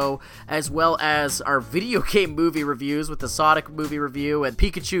review show, as well as our video game movie reviews with the Sonic movie review and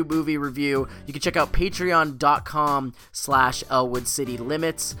Pikachu movie review. You can check out patreon.com/Elwood City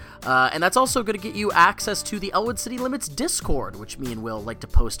Limits. And that's also going to get you access to the Elwood City Limits Discord, which me and Will like to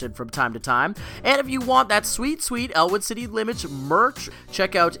post in from time to time. And if you want that sweet, sweet Elwood City Limits merch,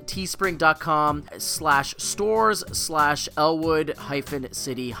 check out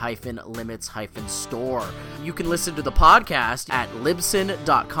teespring.com/stores/Elwood-City-Limits-store. You can listen to the podcast at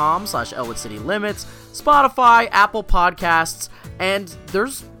libsyn.com/Elwood City Limits, Spotify, Apple Podcasts, and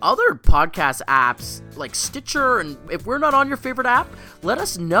there's other podcast apps like Stitcher, and if we're not on your favorite app, let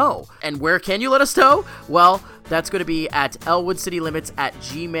us know. And where can you let us know? Well, that's going to be at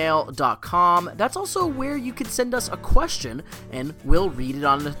elwoodcitylimits@gmail.com. That's also where you can send us a question, and we'll read it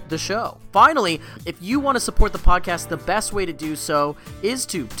on the show. Finally, if you want to support the podcast, the best way to do so is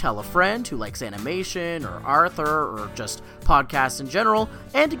to tell a friend who likes animation or Arthur or just podcasts in general,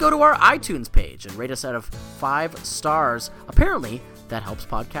 and to go to our iTunes page and rate us out of 5 stars. Apparently, that helps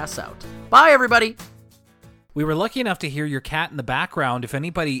podcasts out. Bye, everybody! We were lucky enough to hear your cat in the background. If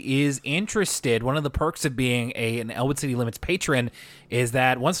anybody is interested, one of the perks of being an Elwood City Limits patron is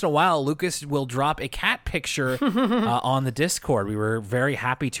that once in a while, Lucas will drop a cat picture on the Discord. We were very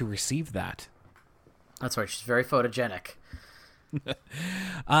happy to receive that. That's right. She's very photogenic.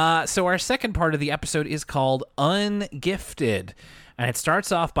 So our second part of the episode is called Ungifted. And it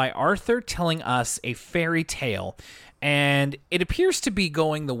starts off by Arthur telling us a fairy tale. And it appears to be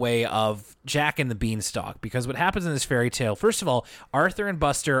going the way of Jack and the Beanstalk, because what happens in this fairy tale, first of all, Arthur and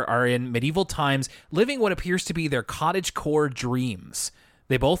Buster are in medieval times living what appears to be their cottagecore dreams.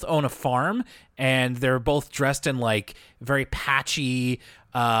 They both own a farm, and they're both dressed in like very patchy,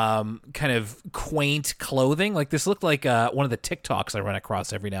 kind of quaint clothing. Like this looked like one of the TikToks I run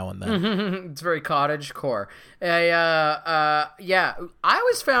across every now and then. It's very cottagecore. Yeah, I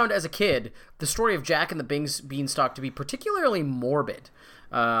always found as a kid the story of Jack and the Beanstalk to be particularly morbid.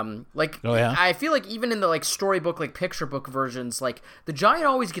 Oh, yeah? I feel like even in the like storybook, like picture book versions, like the giant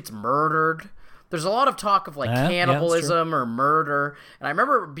always gets murdered. There's a lot of talk of like cannibalism or murder, and I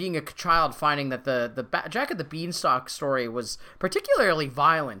remember being a child finding that the Jack and the Beanstalk story was particularly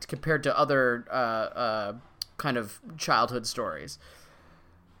violent compared to other kind of childhood stories.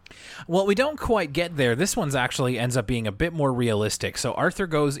 Well, we don't quite get there. This one's actually ends up being a bit more realistic. So Arthur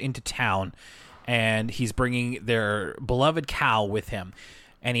goes into town, and he's bringing their beloved cow with him,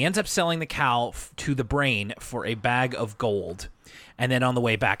 and he ends up selling the cow to the Brain for a bag of gold. And then on the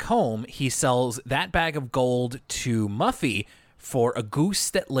way back home, he sells that bag of gold to Muffy for a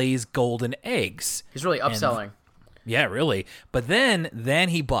goose that lays golden eggs. He's really upselling. Yeah, really. But then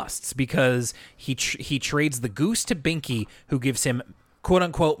he busts because he trades the goose to Binky, who gives him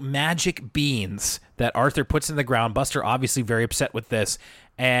quote-unquote magic beans that Arthur puts in the ground. Buster obviously very upset with this,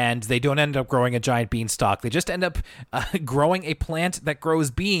 and they don't end up growing a giant beanstalk. They just end up growing a plant that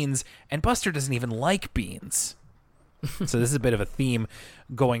grows beans, and Buster doesn't even like beans. So this is a bit of a theme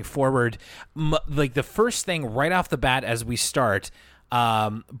going forward. Like the first thing right off the bat as we start,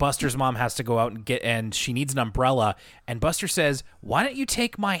 Buster's mom has to go out and she needs an umbrella, and Buster says, "Why don't you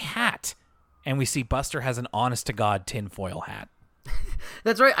take my hat?" And we see Buster has an honest-to-God tinfoil hat.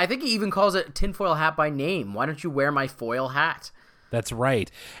 That's right. I think he even calls it tinfoil hat by name. Why don't you wear my foil hat? That's right.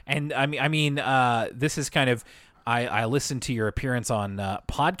 And I mean, this is kind of... I listened to your appearance on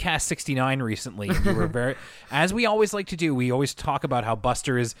Podcast 69 recently. And you were very, as we always like to do, we always talk about how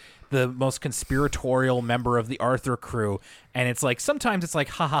Buster is the most conspiratorial member of the Arthur crew. And it's like, sometimes it's like,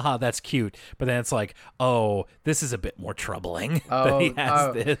 ha ha ha, that's cute. But then it's like, oh, this is a bit more troubling that he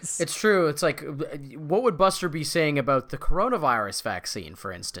has this. It's true. It's like, what would Buster be saying about the coronavirus vaccine,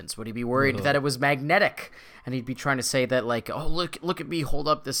 for instance? Would he be worried that it was magnetic? And he'd be trying to say that, like, oh, look at me hold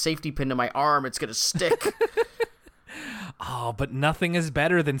up this safety pin to my arm. It's going to stick. Oh, but nothing is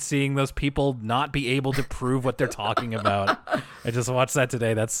better than seeing those people not be able to prove what they're talking about. I just watched that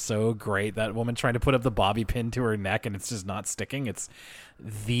today. That's so great. That woman trying to put up the bobby pin to her neck and it's just not sticking. It's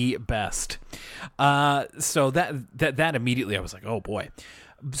the best. So that immediately I was like, oh boy.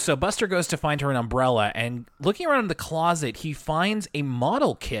 So Buster goes to find her an umbrella, and looking around in the closet, he finds a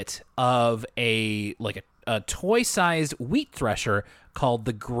model kit of a toy-sized wheat thresher called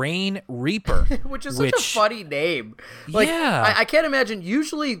the Grain Reaper. Which is such a funny name. Like, yeah. I can't imagine,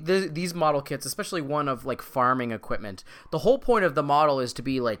 usually these model kits, especially one of like farming equipment, the whole point of the model is to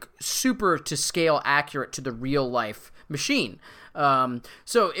be like super to scale accurate to the real life machine.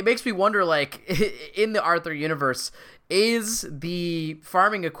 So it makes me wonder, like, in the Arthur universe, is the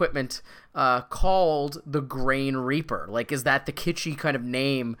farming equipment called the Grain Reaper? Like, is that the kitschy kind of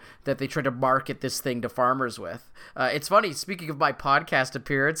name that they try to market this thing to farmers with? It's funny, speaking of my podcast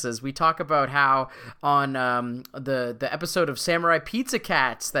appearances, we talk about how on the episode of Samurai Pizza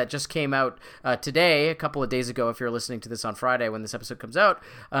Cats that just came out today, a couple of days ago, if you're listening to this on Friday when this episode comes out,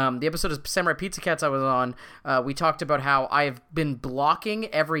 the episode of Samurai Pizza Cats I was on, we talked about how I've been blocking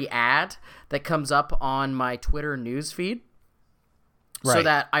every ad that comes up on my Twitter news feed. Right. So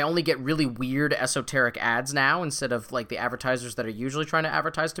that I only get really weird esoteric ads now instead of like the advertisers that are usually trying to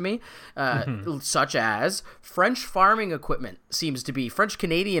advertise to me, such as French farming equipment seems to be French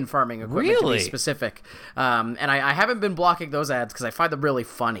Canadian farming equipment to be specific. And I haven't been blocking those ads because I find them really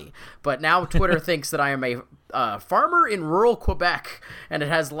funny. But now Twitter thinks that I am a farmer in rural Quebec and it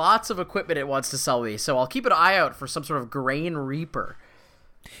has lots of equipment it wants to sell me. So I'll keep an eye out for some sort of Grain Reaper.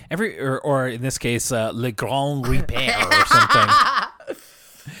 Or in this case, Le Grand Repair or something.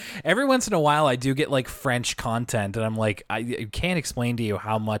 Every once in a while, I do get like French content, and I'm like, I can't explain to you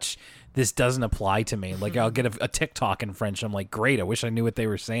how much this doesn't apply to me. Like, I'll get a TikTok in French. I'm like, great. I wish I knew what they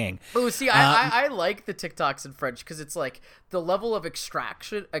were saying. Oh, see, I like the TikToks in French because it's like the level of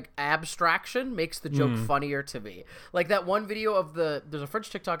abstraction makes the joke funnier to me. Like that one video of there's a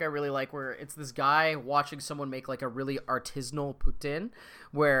French TikTok I really like where it's this guy watching someone make like a really artisanal poutine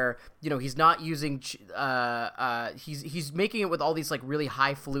where, you know, he's not using, he's making it with all these like really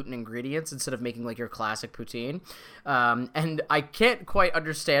highfalutin ingredients instead of making like your classic poutine. And I can't quite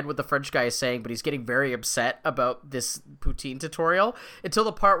understand what the French guy is saying, but he's getting very upset about this poutine tutorial until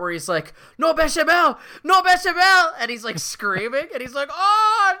the part where he's like, no bechamel, and he's like screaming, and he's like,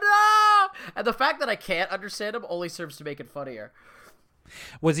 oh no! And the fact that I can't understand him only serves to make it funnier.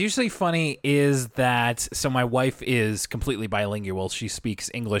 What's usually funny is that, so my wife is completely bilingual. She speaks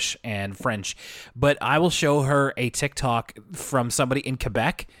English and French, but I will show her a TikTok from somebody in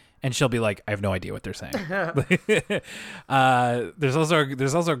Quebec, and she'll be like, I have no idea what they're saying. There's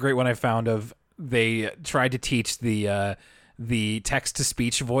also a great one I found of, they tried to teach the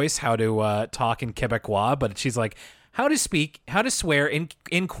text-to-speech voice how to talk in Quebecois, but she's like, how to swear in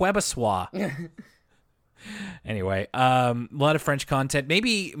Quebecois. Anyway, a lot of French content.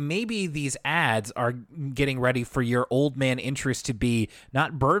 Maybe these ads are getting ready for your old man interest to be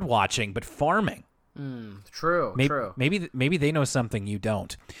not bird watching, but farming. True. Maybe they know something you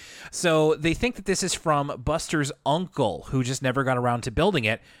don't. So they think that this is from Buster's uncle, who just never got around to building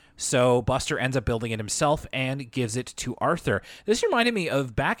it. So Buster ends up building it himself and gives it to Arthur. This reminded me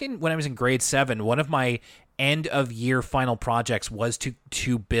of back when I was in grade 7, one of my end of year final projects was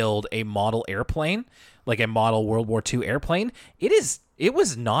to build a model airplane, like a model World War II airplane. It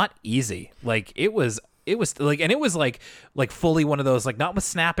was not easy. Like it was like, and it was like fully one of those, like, not with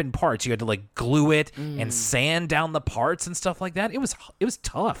snapping parts. You had to like glue it and sand down the parts and stuff like that. It was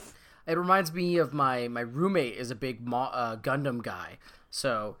tough. It reminds me of my roommate is a big Gundam guy.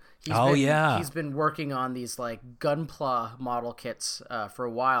 So he's been working on these like Gunpla model kits for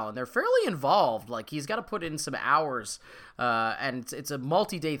a while, and they're fairly involved. Like he's got to put in some hours, and it's a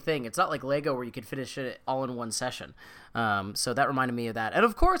multi-day thing. It's not like Lego where you can finish it all in one session. So that reminded me of that. And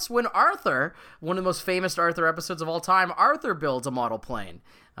of course, when Arthur, one of the most famous Arthur episodes of all time, Arthur builds a model plane,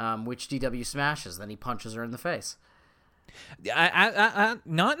 which DW smashes. Then he punches her in the face.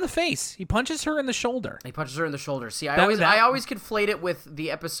 Not in the face. He punches her in the shoulder. See, I always conflate it with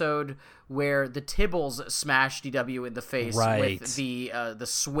the episode where the Tibbles smash DW in the face with the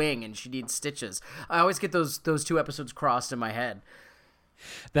swing, and she needs stitches. I always get those two episodes crossed in my head.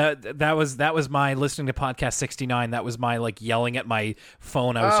 That was my listening to podcast 69. That was my like yelling at my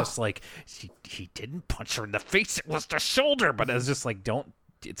phone. I was just like, he didn't punch her in the face. It was the shoulder. But I was just like,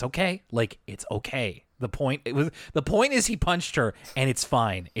 it's okay. Like, it's okay. The point is he punched her, and it's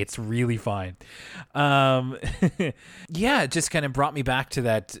fine. It's really fine. Yeah, it just kind of brought me back to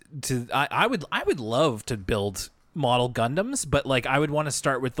that. I would love to build model Gundams, but like I would want to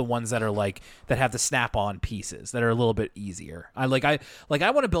start with the ones that are like that have the snap-on pieces that are a little bit easier. I want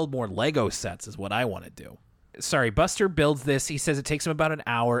to build more Lego sets is what I want to do. Sorry, Buster builds this. He says it takes him about an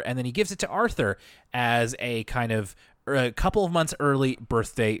hour, and then he gives it to Arthur as a kind of a couple of months early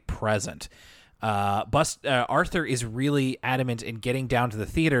birthday present. Arthur is really adamant in getting down to the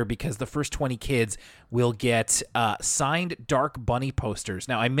theater because the first 20 kids will get signed Dark Bunny posters.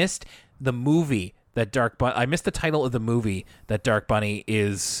 Now, I missed the movie I missed the title of the movie that Dark Bunny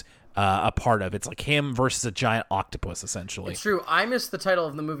is a part of. It's like him versus a giant octopus, essentially. It's true. I missed the title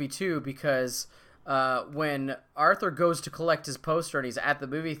of the movie too because when Arthur goes to collect his poster and he's at the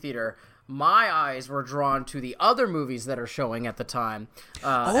movie theater, my eyes were drawn to the other movies that are showing at the time.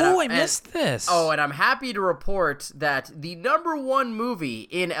 I missed this. Oh, and I'm happy to report that the #1 movie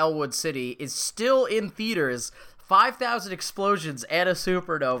in Elwood City is still in theaters. 5,000 Explosions and a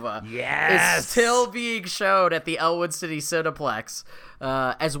Supernova is still being shown at the Elwood City Cineplex,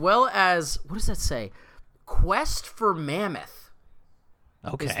 as well as, what does that say? Quest for Mammoth.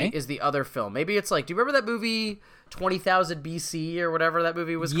 Okay. Is the other film. Maybe it's like, do you remember that movie 20,000 BC or whatever that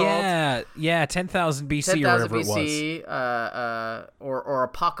movie was called? Yeah, 10,000 BC or whatever BC, it was.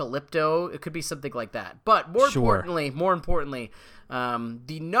 Or Apocalypto. It could be something like that. But more importantly,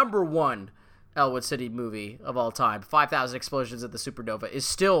 the #1 Elwood City movie of all time, 5,000 Explosions at the Supernova, is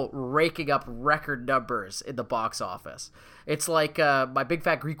still raking up record numbers in the box office. It's like My Big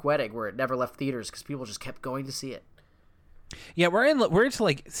Fat Greek Wedding, where it never left theaters because people just kept going to see it. Yeah, we're into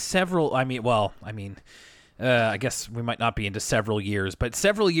like several. I guess we might not be into several years, but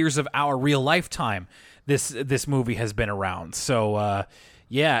several years of our real lifetime, this movie has been around. So,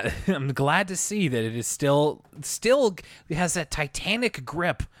 yeah, I'm glad to see that it is still has that Titanic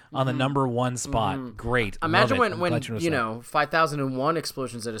grip on the #1 spot. Great. Imagine when 5001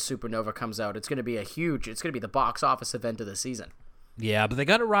 Explosions at a Supernova comes out. It's going to be the box office event of the season. Yeah, but they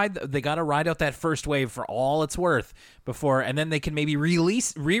got to ride out that first wave for all it's worth before, and then they can maybe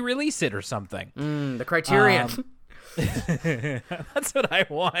re-release it or something. The Criterion. That's what I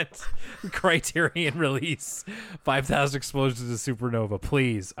want. Criterion release 5,000 Explosions of Supernova,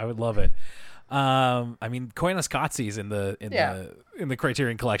 please. I would love it. Koyaanisqatsi in the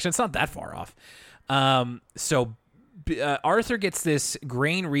Criterion collection. It's not that far off. So Arthur gets this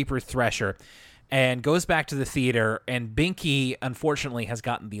Grain Reaper Thresher and goes back to the theater, and Binky, unfortunately, has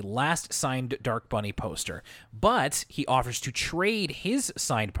gotten the last signed Dark Bunny poster. But he offers to trade his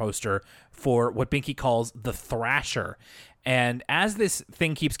signed poster for what Binky calls the Thrasher. And as this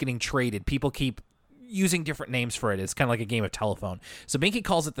thing keeps getting traded, people keep using different names for it. It's kind of like a game of telephone. So Binky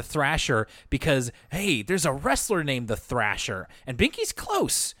calls it the Thrasher because, hey, there's a wrestler named the Thrasher. And Binky's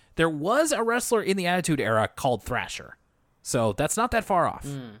close. There was a wrestler in the Attitude Era called Thrasher. So that's not that far off.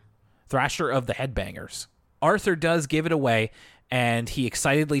 Thrasher of the Headbangers. Arthur does give it away, and he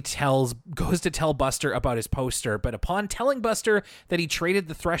excitedly goes to tell Buster about his poster, but upon telling Buster that he traded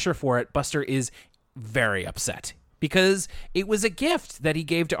the Thresher for it, Buster is very upset because it was a gift that he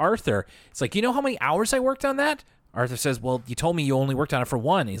gave to Arthur. It's like, you know how many hours I worked on that? Arthur says, well, you told me you only worked on it for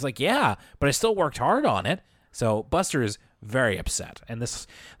 1. He's like, yeah, but I still worked hard on it. So Buster is very upset. And the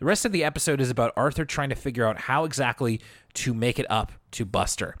rest of the episode is about Arthur trying to figure out how exactly to make it up to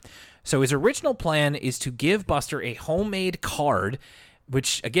Buster. So his original plan is to give Buster a homemade card,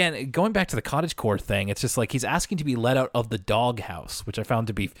 which, again, going back to the cottagecore thing, it's just like he's asking to be let out of the doghouse, which I found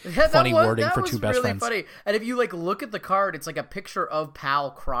to be funny wording for two best friends. Funny. And if you look at the card, it's like a picture of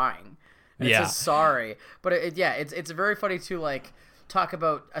Pal crying. And it says sorry. But it's very funny to talk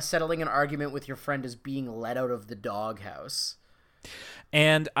about settling an argument with your friend as being let out of the doghouse.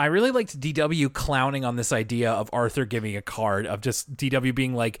 And I really liked DW clowning on this idea of Arthur giving a card, of just DW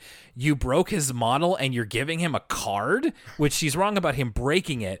being like, you broke his model and you're giving him a card, which she's wrong about him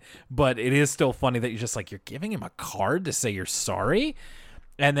breaking it, but it is still funny that you're just like, you're giving him a card to say you're sorry?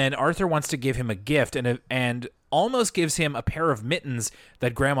 And then Arthur wants to give him a gift and almost gives him a pair of mittens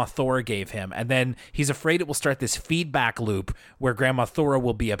that Grandma Thora gave him. And then he's afraid it will start this feedback loop where Grandma Thora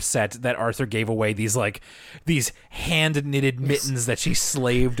will be upset that Arthur gave away these hand-knitted mittens that she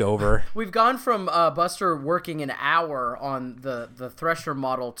slaved over. We've gone from Buster working an hour on the Thresher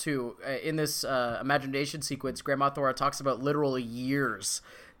model to, in this imagination sequence, Grandma Thora talks about literal years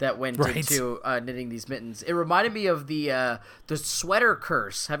that went into knitting these mittens. It reminded me of the sweater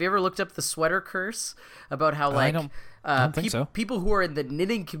curse. Have you ever looked up the sweater curse? About how I don't think so. People who are in the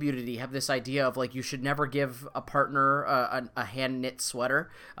knitting community have this idea of you should never give a partner a hand knit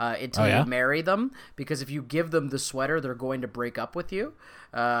sweater until you marry them, because if you give them the sweater, they're going to break up with you.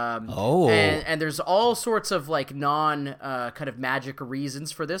 And there's all sorts of non kind of magic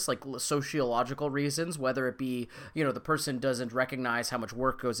reasons for this, like sociological reasons, whether it be the person doesn't recognize how much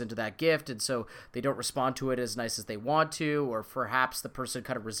work goes into that gift, and so they don't respond to it as nice as they want to, or perhaps the person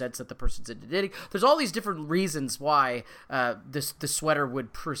kind of resents that the person's into knitting. There's all these different reasons why the sweater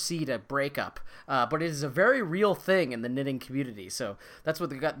would precede a breakup, but it is a very real thing in the knitting community. So that's what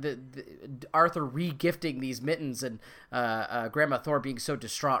they got. The Arthur re-gifting these mittens and Grandma Thor being so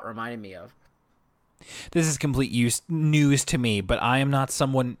distraught reminded me of. This is complete news to me, but I am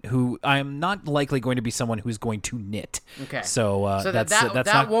not likely going to be someone who's going to knit. Okay. So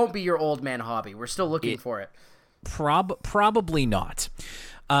that won't be your old man hobby. We're still looking for it. Probably not.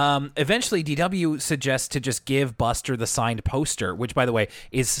 Eventually, DW suggests to just give Buster the signed poster, which, by the way,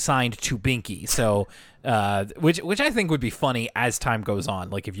 is signed to Binky. So, which I think would be funny as time goes on.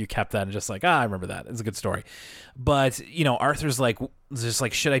 Like if you kept that and just like, I remember that. It's a good story. But Arthur's like, just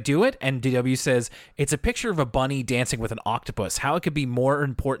like, should I do it? And DW says it's a picture of a bunny dancing with an octopus. How it could be more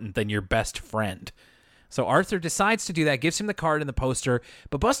important than your best friend. So Arthur decides to do that, gives him the card and the poster,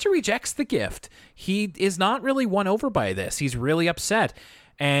 but Buster rejects the gift. He is not really won over by this. He's really upset.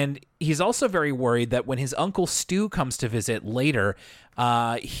 And he's also very worried that when his uncle Stu comes to visit later,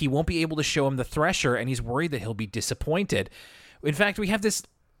 he won't be able to show him the Thresher, and he's worried that he'll be disappointed. In fact, we have this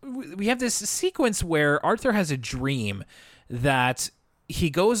sequence where Arthur has a dream that he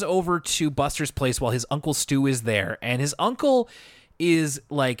goes over to Buster's place while his uncle Stu is there, and his uncle is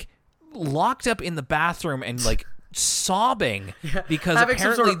like locked up in the bathroom and like sobbing because having apparently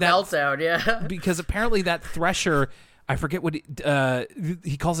some sort of meltdown, yeah. Because apparently that Thresher, I forget what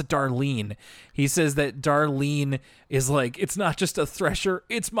he calls it, Darlene. He says that Darlene is like, it's not just a Thresher,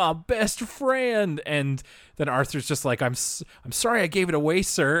 it's my best friend. And then Arthur's just like, I'm sorry I gave it away,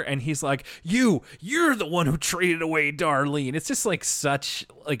 sir. And he's like, you're the one who traded away Darlene. It's just like such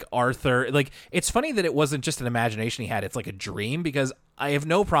like Arthur. Like, it's funny that it wasn't just an imagination he had. It's like a dream, because I have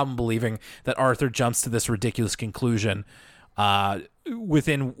no problem believing that Arthur jumps to this ridiculous conclusion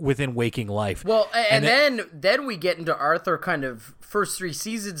within waking life. Well, and then we get into Arthur kind of first 3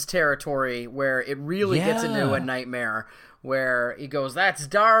 seasons territory, where it really gets into a nightmare, where he goes, that's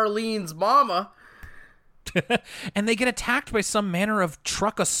Darlene's mama. And they get attacked by some manner of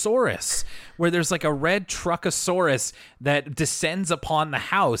Truckosaurus, where there's like a red Truckosaurus that descends upon the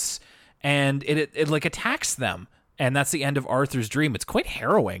house, and it like attacks them. And that's the end of Arthur's dream. It's quite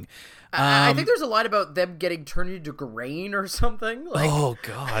harrowing. I think there's a line about them getting turned into grain or something. Like, oh,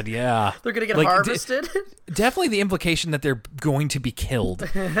 God, yeah. They're going to get harvested. Definitely the implication that they're going to be killed.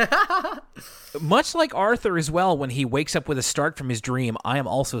 Much like Arthur as well, when he wakes up with a start from his dream, I am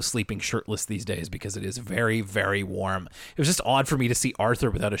also sleeping shirtless these days because it is very, very warm. It was just odd for me to see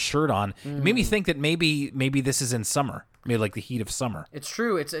Arthur without a shirt on. It made me think that maybe this is in summer. Maybe like the heat of summer. It's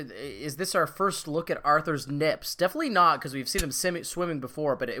true. Is this our first look at Arthur's nips? Definitely not, because we've seen him swimming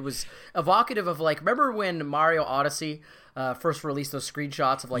before, but it was evocative of, like, remember when Mario Odyssey first released those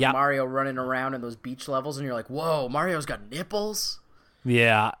screenshots of like Mario running around in those beach levels, and you're like, whoa, Mario's got nipples?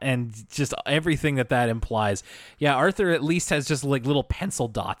 Yeah, and just everything that implies. Yeah, Arthur at least has just like little pencil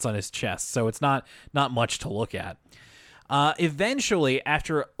dots on his chest, so it's not much to look at. Eventually,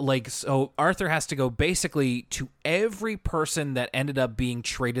 after so Arthur has to go basically to every person that ended up being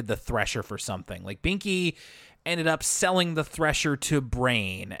traded the Thresher for something. Like Binky ended up selling the Thresher to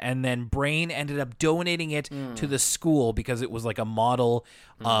Brain, and then Brain ended up donating it to the school because it was like a model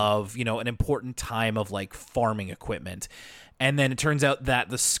of, an important time of like farming equipment. And then it turns out that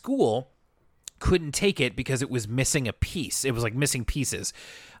the school couldn't take it because it was missing a piece. It was like missing pieces.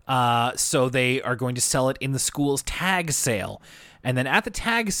 So they are going to sell it in the school's tag sale. And then at the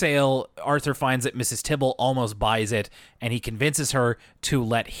tag sale, Arthur finds that Mrs. Tibble almost buys it, and he convinces her to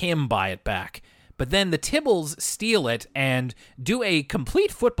let him buy it back. But then the Tibbles steal it and do a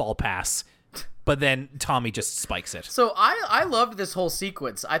complete football pass, but then Tommy just spikes it. So I loved this whole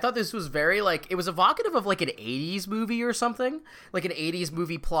sequence. I thought this was very, like, it was evocative of, like, an 80s movie or something. Like an 80s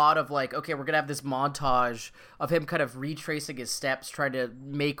movie plot of, like, okay, we're going to have this montage of him kind of retracing his steps, trying to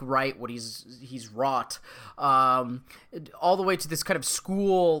make right what he's wrought. All the way to this kind of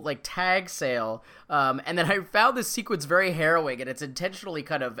school, like, tag sale. And then I found this sequence very harrowing, and it's intentionally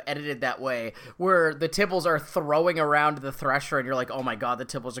kind of edited that way, where the Tibbles are throwing around the Thresher, and you're like, oh my god, the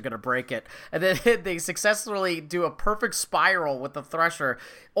Tibbles are going to break it. And then they successfully do a perfect spiral with the Thresher,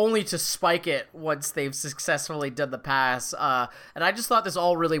 only to spike it once they've successfully done the pass. And I just thought this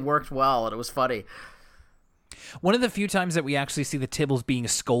all really worked well, and it was funny. One of the few times that we actually see the Tibbles being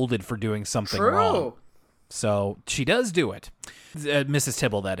scolded for doing something wrong. So she does do it. Mrs.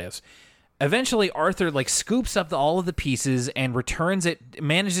 Tibble, that is. Eventually, Arthur like scoops up all of the pieces and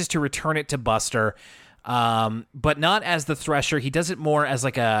manages to return it to Buster, but not as the Thresher. He does it more as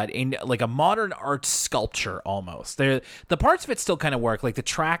like a modern art sculpture almost. The parts of it still kind of work, like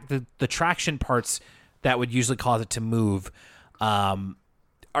the traction parts that would usually cause it to move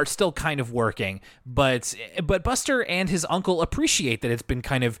are still kind of working, but Buster and his uncle appreciate that it's been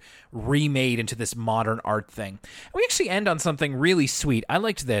kind of remade into this modern art thing. And we actually end on something really sweet. I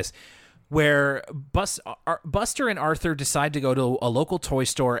liked this, where Buster and Arthur decide to go to a local toy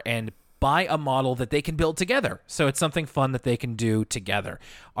store and buy a model that they can build together. So it's something fun that they can do together.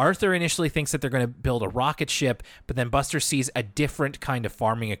 Arthur initially thinks that they're going to build a rocket ship, but then Buster sees a different kind of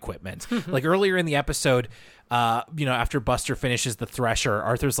farming equipment. Like earlier in the episode, after Buster finishes the thresher,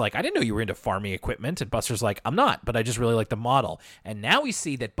 Arthur's like, I didn't know you were into farming equipment. And Buster's like, I'm not, but I just really like the model. And now we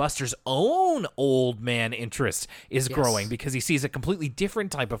see that Buster's own old man interest is growing because he sees a completely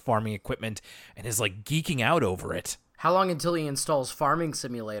different type of farming equipment and is like geeking out over it. How long until he installs Farming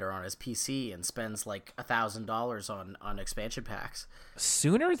Simulator on his PC and spends like $1,000 on expansion packs?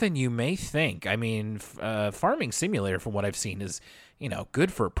 Sooner than you may think. I mean, Farming Simulator, from what I've seen, is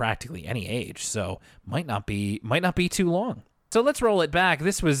good for practically any age. So might not be too long. So let's roll it back.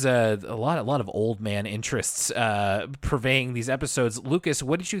 This was a lot of old man interests purveying these episodes. Lucas,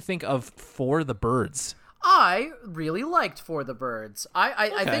 what did you think of For the Birds? I really liked For the Birds.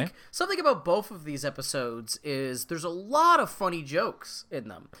 I think something about both of these episodes is there's a lot of funny jokes in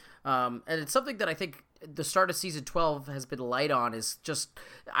them. And it's something that I think the start of season 12 has been light on, is just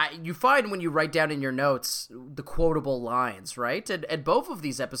you find when you write down in your notes the quotable lines, right? And both of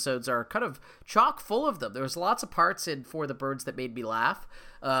these episodes are kind of chock full of them. There was lots of parts in For the Birds that made me laugh.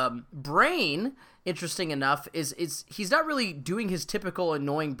 Brain, interesting enough, is he's not really doing his typical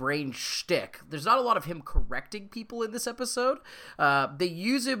annoying Brain shtick. There's not a lot of him correcting people in this episode. They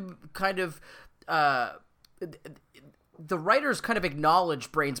use him kind of... the writers kind of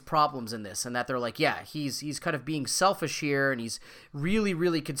acknowledge Brain's problems in this, and that they're like, yeah, he's kind of being selfish here, and he's really,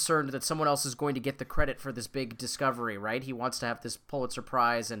 really concerned that someone else is going to get the credit for this big discovery, right? He wants to have this Pulitzer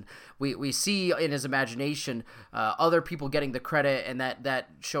Prize, and we see in his imagination other people getting the credit, and that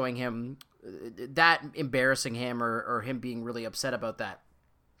showing him, that embarrassing him, or him being really upset about that.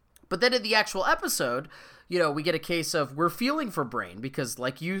 But then in the actual episode, we get a case of we're feeling for Brain because,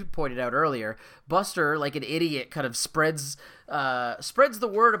 like you pointed out earlier, Buster, like an idiot, kind of spreads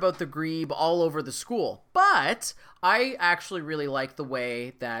the word about the Grebe all over the school. But I actually really like the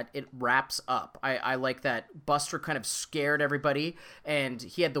way that it wraps up. I like that Buster kind of scared everybody, and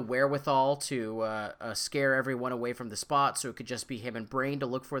he had the wherewithal to scare everyone away from the spot, so it could just be him and Brain to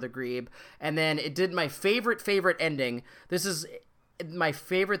look for the Grebe. And then it did my favorite ending. This is my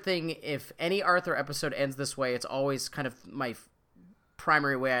favorite thing. If any Arthur episode ends this way, it's always kind of my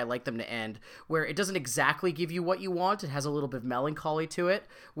primary way I like them to end, where it doesn't exactly give you what you want. It has a little bit of melancholy to it,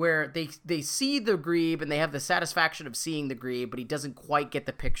 where they see the Grebe and they have the satisfaction of seeing the Grebe, but he doesn't quite get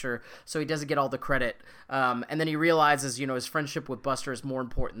the picture, so he doesn't get all the credit. And then he realizes, his friendship with Buster is more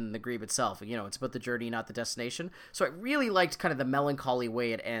important than the Grebe itself. It's about the journey, not the destination. So I really liked kind of the melancholy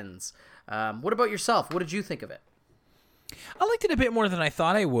way it ends. What about yourself? What did you think of it? I liked it a bit more than I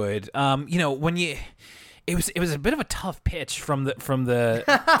thought I would. When it was a bit of a tough pitch from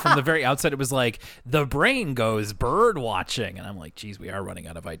the very outset. It was like the Brain goes bird watching, and I'm like, geez, we are running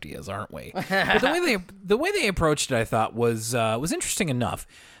out of ideas, aren't we? But the way they approached it, I thought was interesting enough.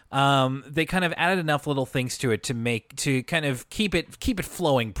 They kind of added enough little things to it to kind of keep it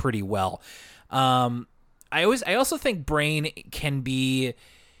flowing pretty well. I also think Brain can be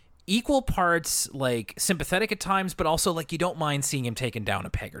equal parts like sympathetic at times, but also like you don't mind seeing him taken down a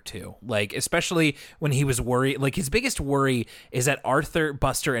peg or two. Like especially when he was worried, like his biggest worry is that Arthur,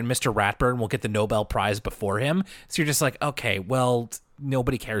 Buster, and Mr. Ratburn will get the Nobel Prize before him. So you're just like, okay, well,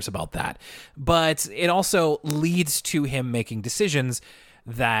 nobody cares about that. But it also leads to him making decisions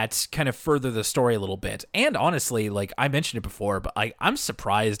that kind of further the story a little bit. And honestly, like I mentioned it before, but I'm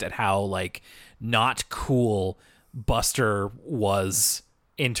surprised at how like not cool Buster was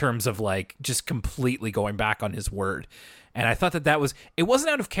in terms of like just completely going back on his word. And I thought that it wasn't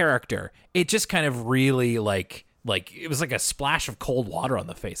out of character. It just kind of really like it was like a splash of cold water on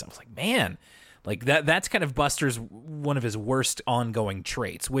the face. I was like, man, like that's kind of Buster's one of his worst ongoing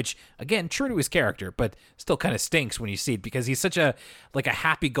traits, which again, true to his character, but still kind of stinks when you see it because he's such a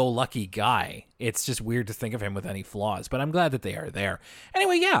happy-go-lucky guy. It's just weird to think of him with any flaws, but I'm glad that they are there.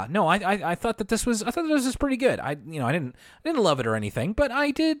 Anyway, yeah, no, I thought that this was pretty good. I didn't love it or anything, but I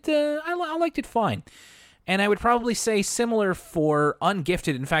did. I liked it fine, and I would probably say similar for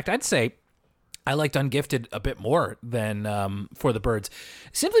Ungifted. In fact, I'd say I liked Ungifted a bit more than For the Birds,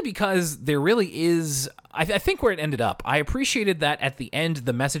 simply because there really is, I think where it ended up, I appreciated that at the end,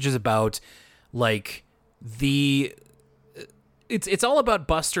 the message is about, like, it's all about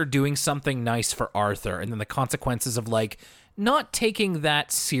Buster doing something nice for Arthur, and then the consequences of, like, not taking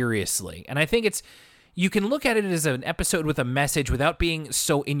that seriously. And I think you can look at it as an episode with a message without being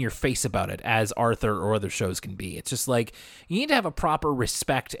so in your face about it as Arthur or other shows can be. It's just like, you need to have a proper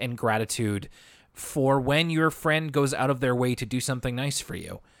respect and gratitude for when your friend goes out of their way to do something nice for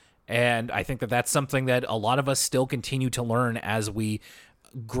you. And I think that that's something that a lot of us still continue to learn as we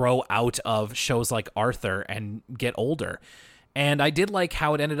grow out of shows like Arthur and get older. And I did like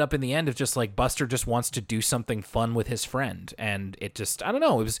how it ended up in the end of just like Buster just wants to do something fun with his friend. And it just, I don't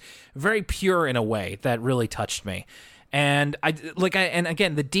know, it was very pure in a way that really touched me. And and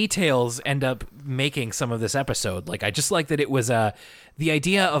again, the details end up making some of this episode. Like, I just like that it was the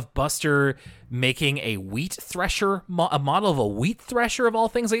idea of Buster making a wheat thresher, a model of a wheat thresher of all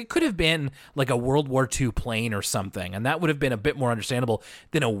things. Like, it could have been like a World War II plane or something, and that would have been a bit more understandable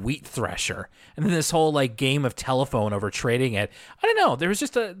than a wheat thresher. And then this whole like game of telephone over trading it. I don't know. There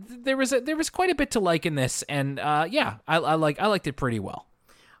was quite a bit to like in this, and I liked it pretty well.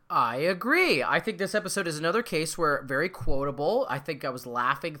 I agree. I think this episode is another case where very quotable. I think I was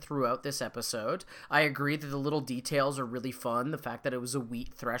laughing throughout this episode. I agree that the little details are really fun. The fact that it was a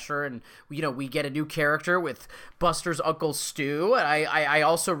wheat thresher, and we get a new character with Buster's Uncle Stu. And I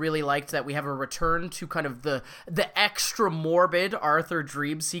also really liked that we have a return to kind of the extra morbid Arthur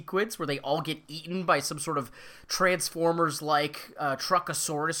dream sequence where they all get eaten by some sort of Transformers-like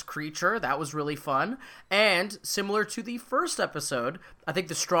Truckosaurus creature. That was really fun. And similar to the first episode, I think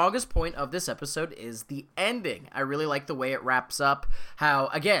the strongest point of this episode is the ending. I really like the way it wraps up. How,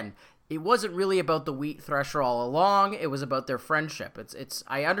 again, it wasn't really about the wheat thresher all along. It was about their friendship.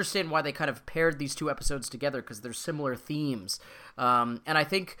 I understand why they kind of paired these two episodes together, because there's similar themes. And I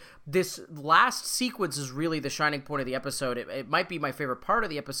think this last sequence is really the shining point of the episode. It might be my favorite part of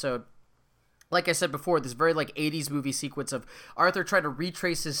the episode. Like I said before, this very like 80s movie sequence of Arthur trying to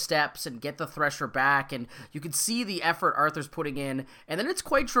retrace his steps and get the thresher back, and you can see the effort Arthur's putting in, and then it's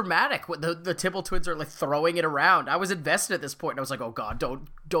quite dramatic when the Tibble twins are like throwing it around. I was invested at this point, and I was like, oh god,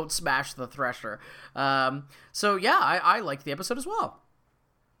 don't smash the thresher. So yeah, I liked the episode as well.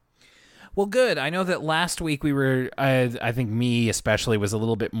 Well, good. I know that last week I think me especially was a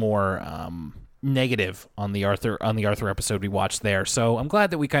little bit more negative on the Arthur episode we watched there. So I'm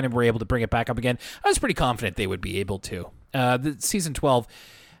glad that we kind of were able to bring it back up again. I was pretty confident they would be able to. The season 12,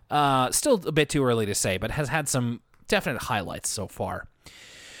 still a bit too early to say, but has had some definite highlights so far.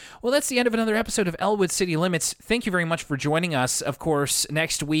 Well, that's the end of another episode of Elwood City Limits. Thank you very much for joining us. Of course,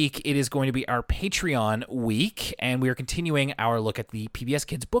 next week it is going to be our Patreon week, and we are continuing our look at the PBS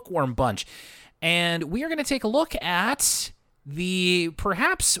Kids Bookworm Bunch. And we are going to take a look at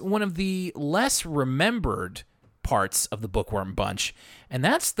perhaps one of the less remembered parts of the Bookworm Bunch, and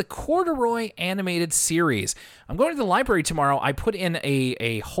that's the Corduroy animated series. I'm going to the library tomorrow. I put in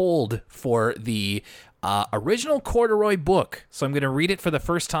a hold for the original Corduroy book, so I'm going to read it for the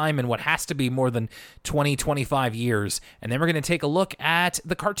first time in what has to be more than 25 years, and then we're going to take a look at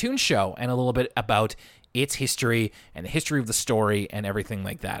the cartoon show and a little bit about its history and the history of the story and everything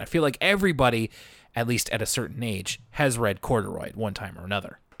like that. I feel like everybody, at least at a certain age, has read Corduroy at one time or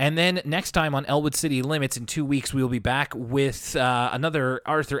another. And then next time on Elwood City Limits in 2 weeks, we will be back with another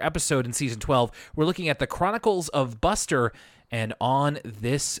Arthur episode in Season 12. We're looking at the Chronicles of Buster, and On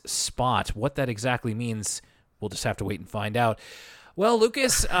This Spot. What that exactly means, we'll just have to wait and find out. Well,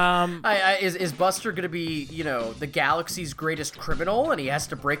 Lucas, is Buster going to be, the galaxy's greatest criminal, and he has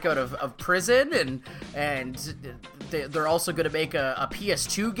to break out of prison, and they're also going to make a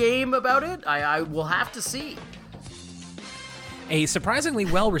PS2 game about it? I will have to see. A surprisingly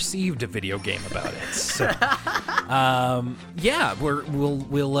well-received video game about it. So, yeah,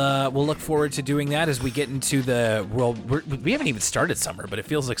 we'll look forward to doing that as we get into the world. We haven't even started summer, but it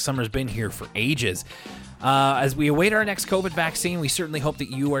feels like summer's been here for ages. As we await our next COVID vaccine, we certainly hope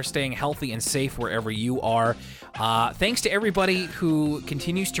that you are staying healthy and safe wherever you are. Thanks to everybody who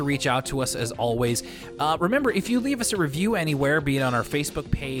continues to reach out to us as always. Remember, if you leave us a review anywhere, be it on our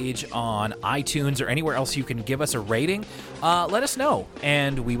Facebook page, on iTunes, or anywhere else you can give us a rating, let us know,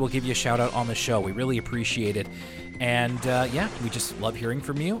 and we will give you a shout out on the show. We really appreciate it. And yeah, we just love hearing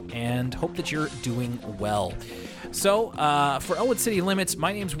from you and hope that you're doing well. So, for Elwood City Limits,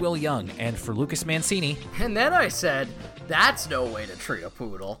 my name's Will Young, and for Lucas Mancini. And then I said, that's no way to treat a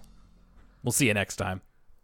poodle. We'll see you next time.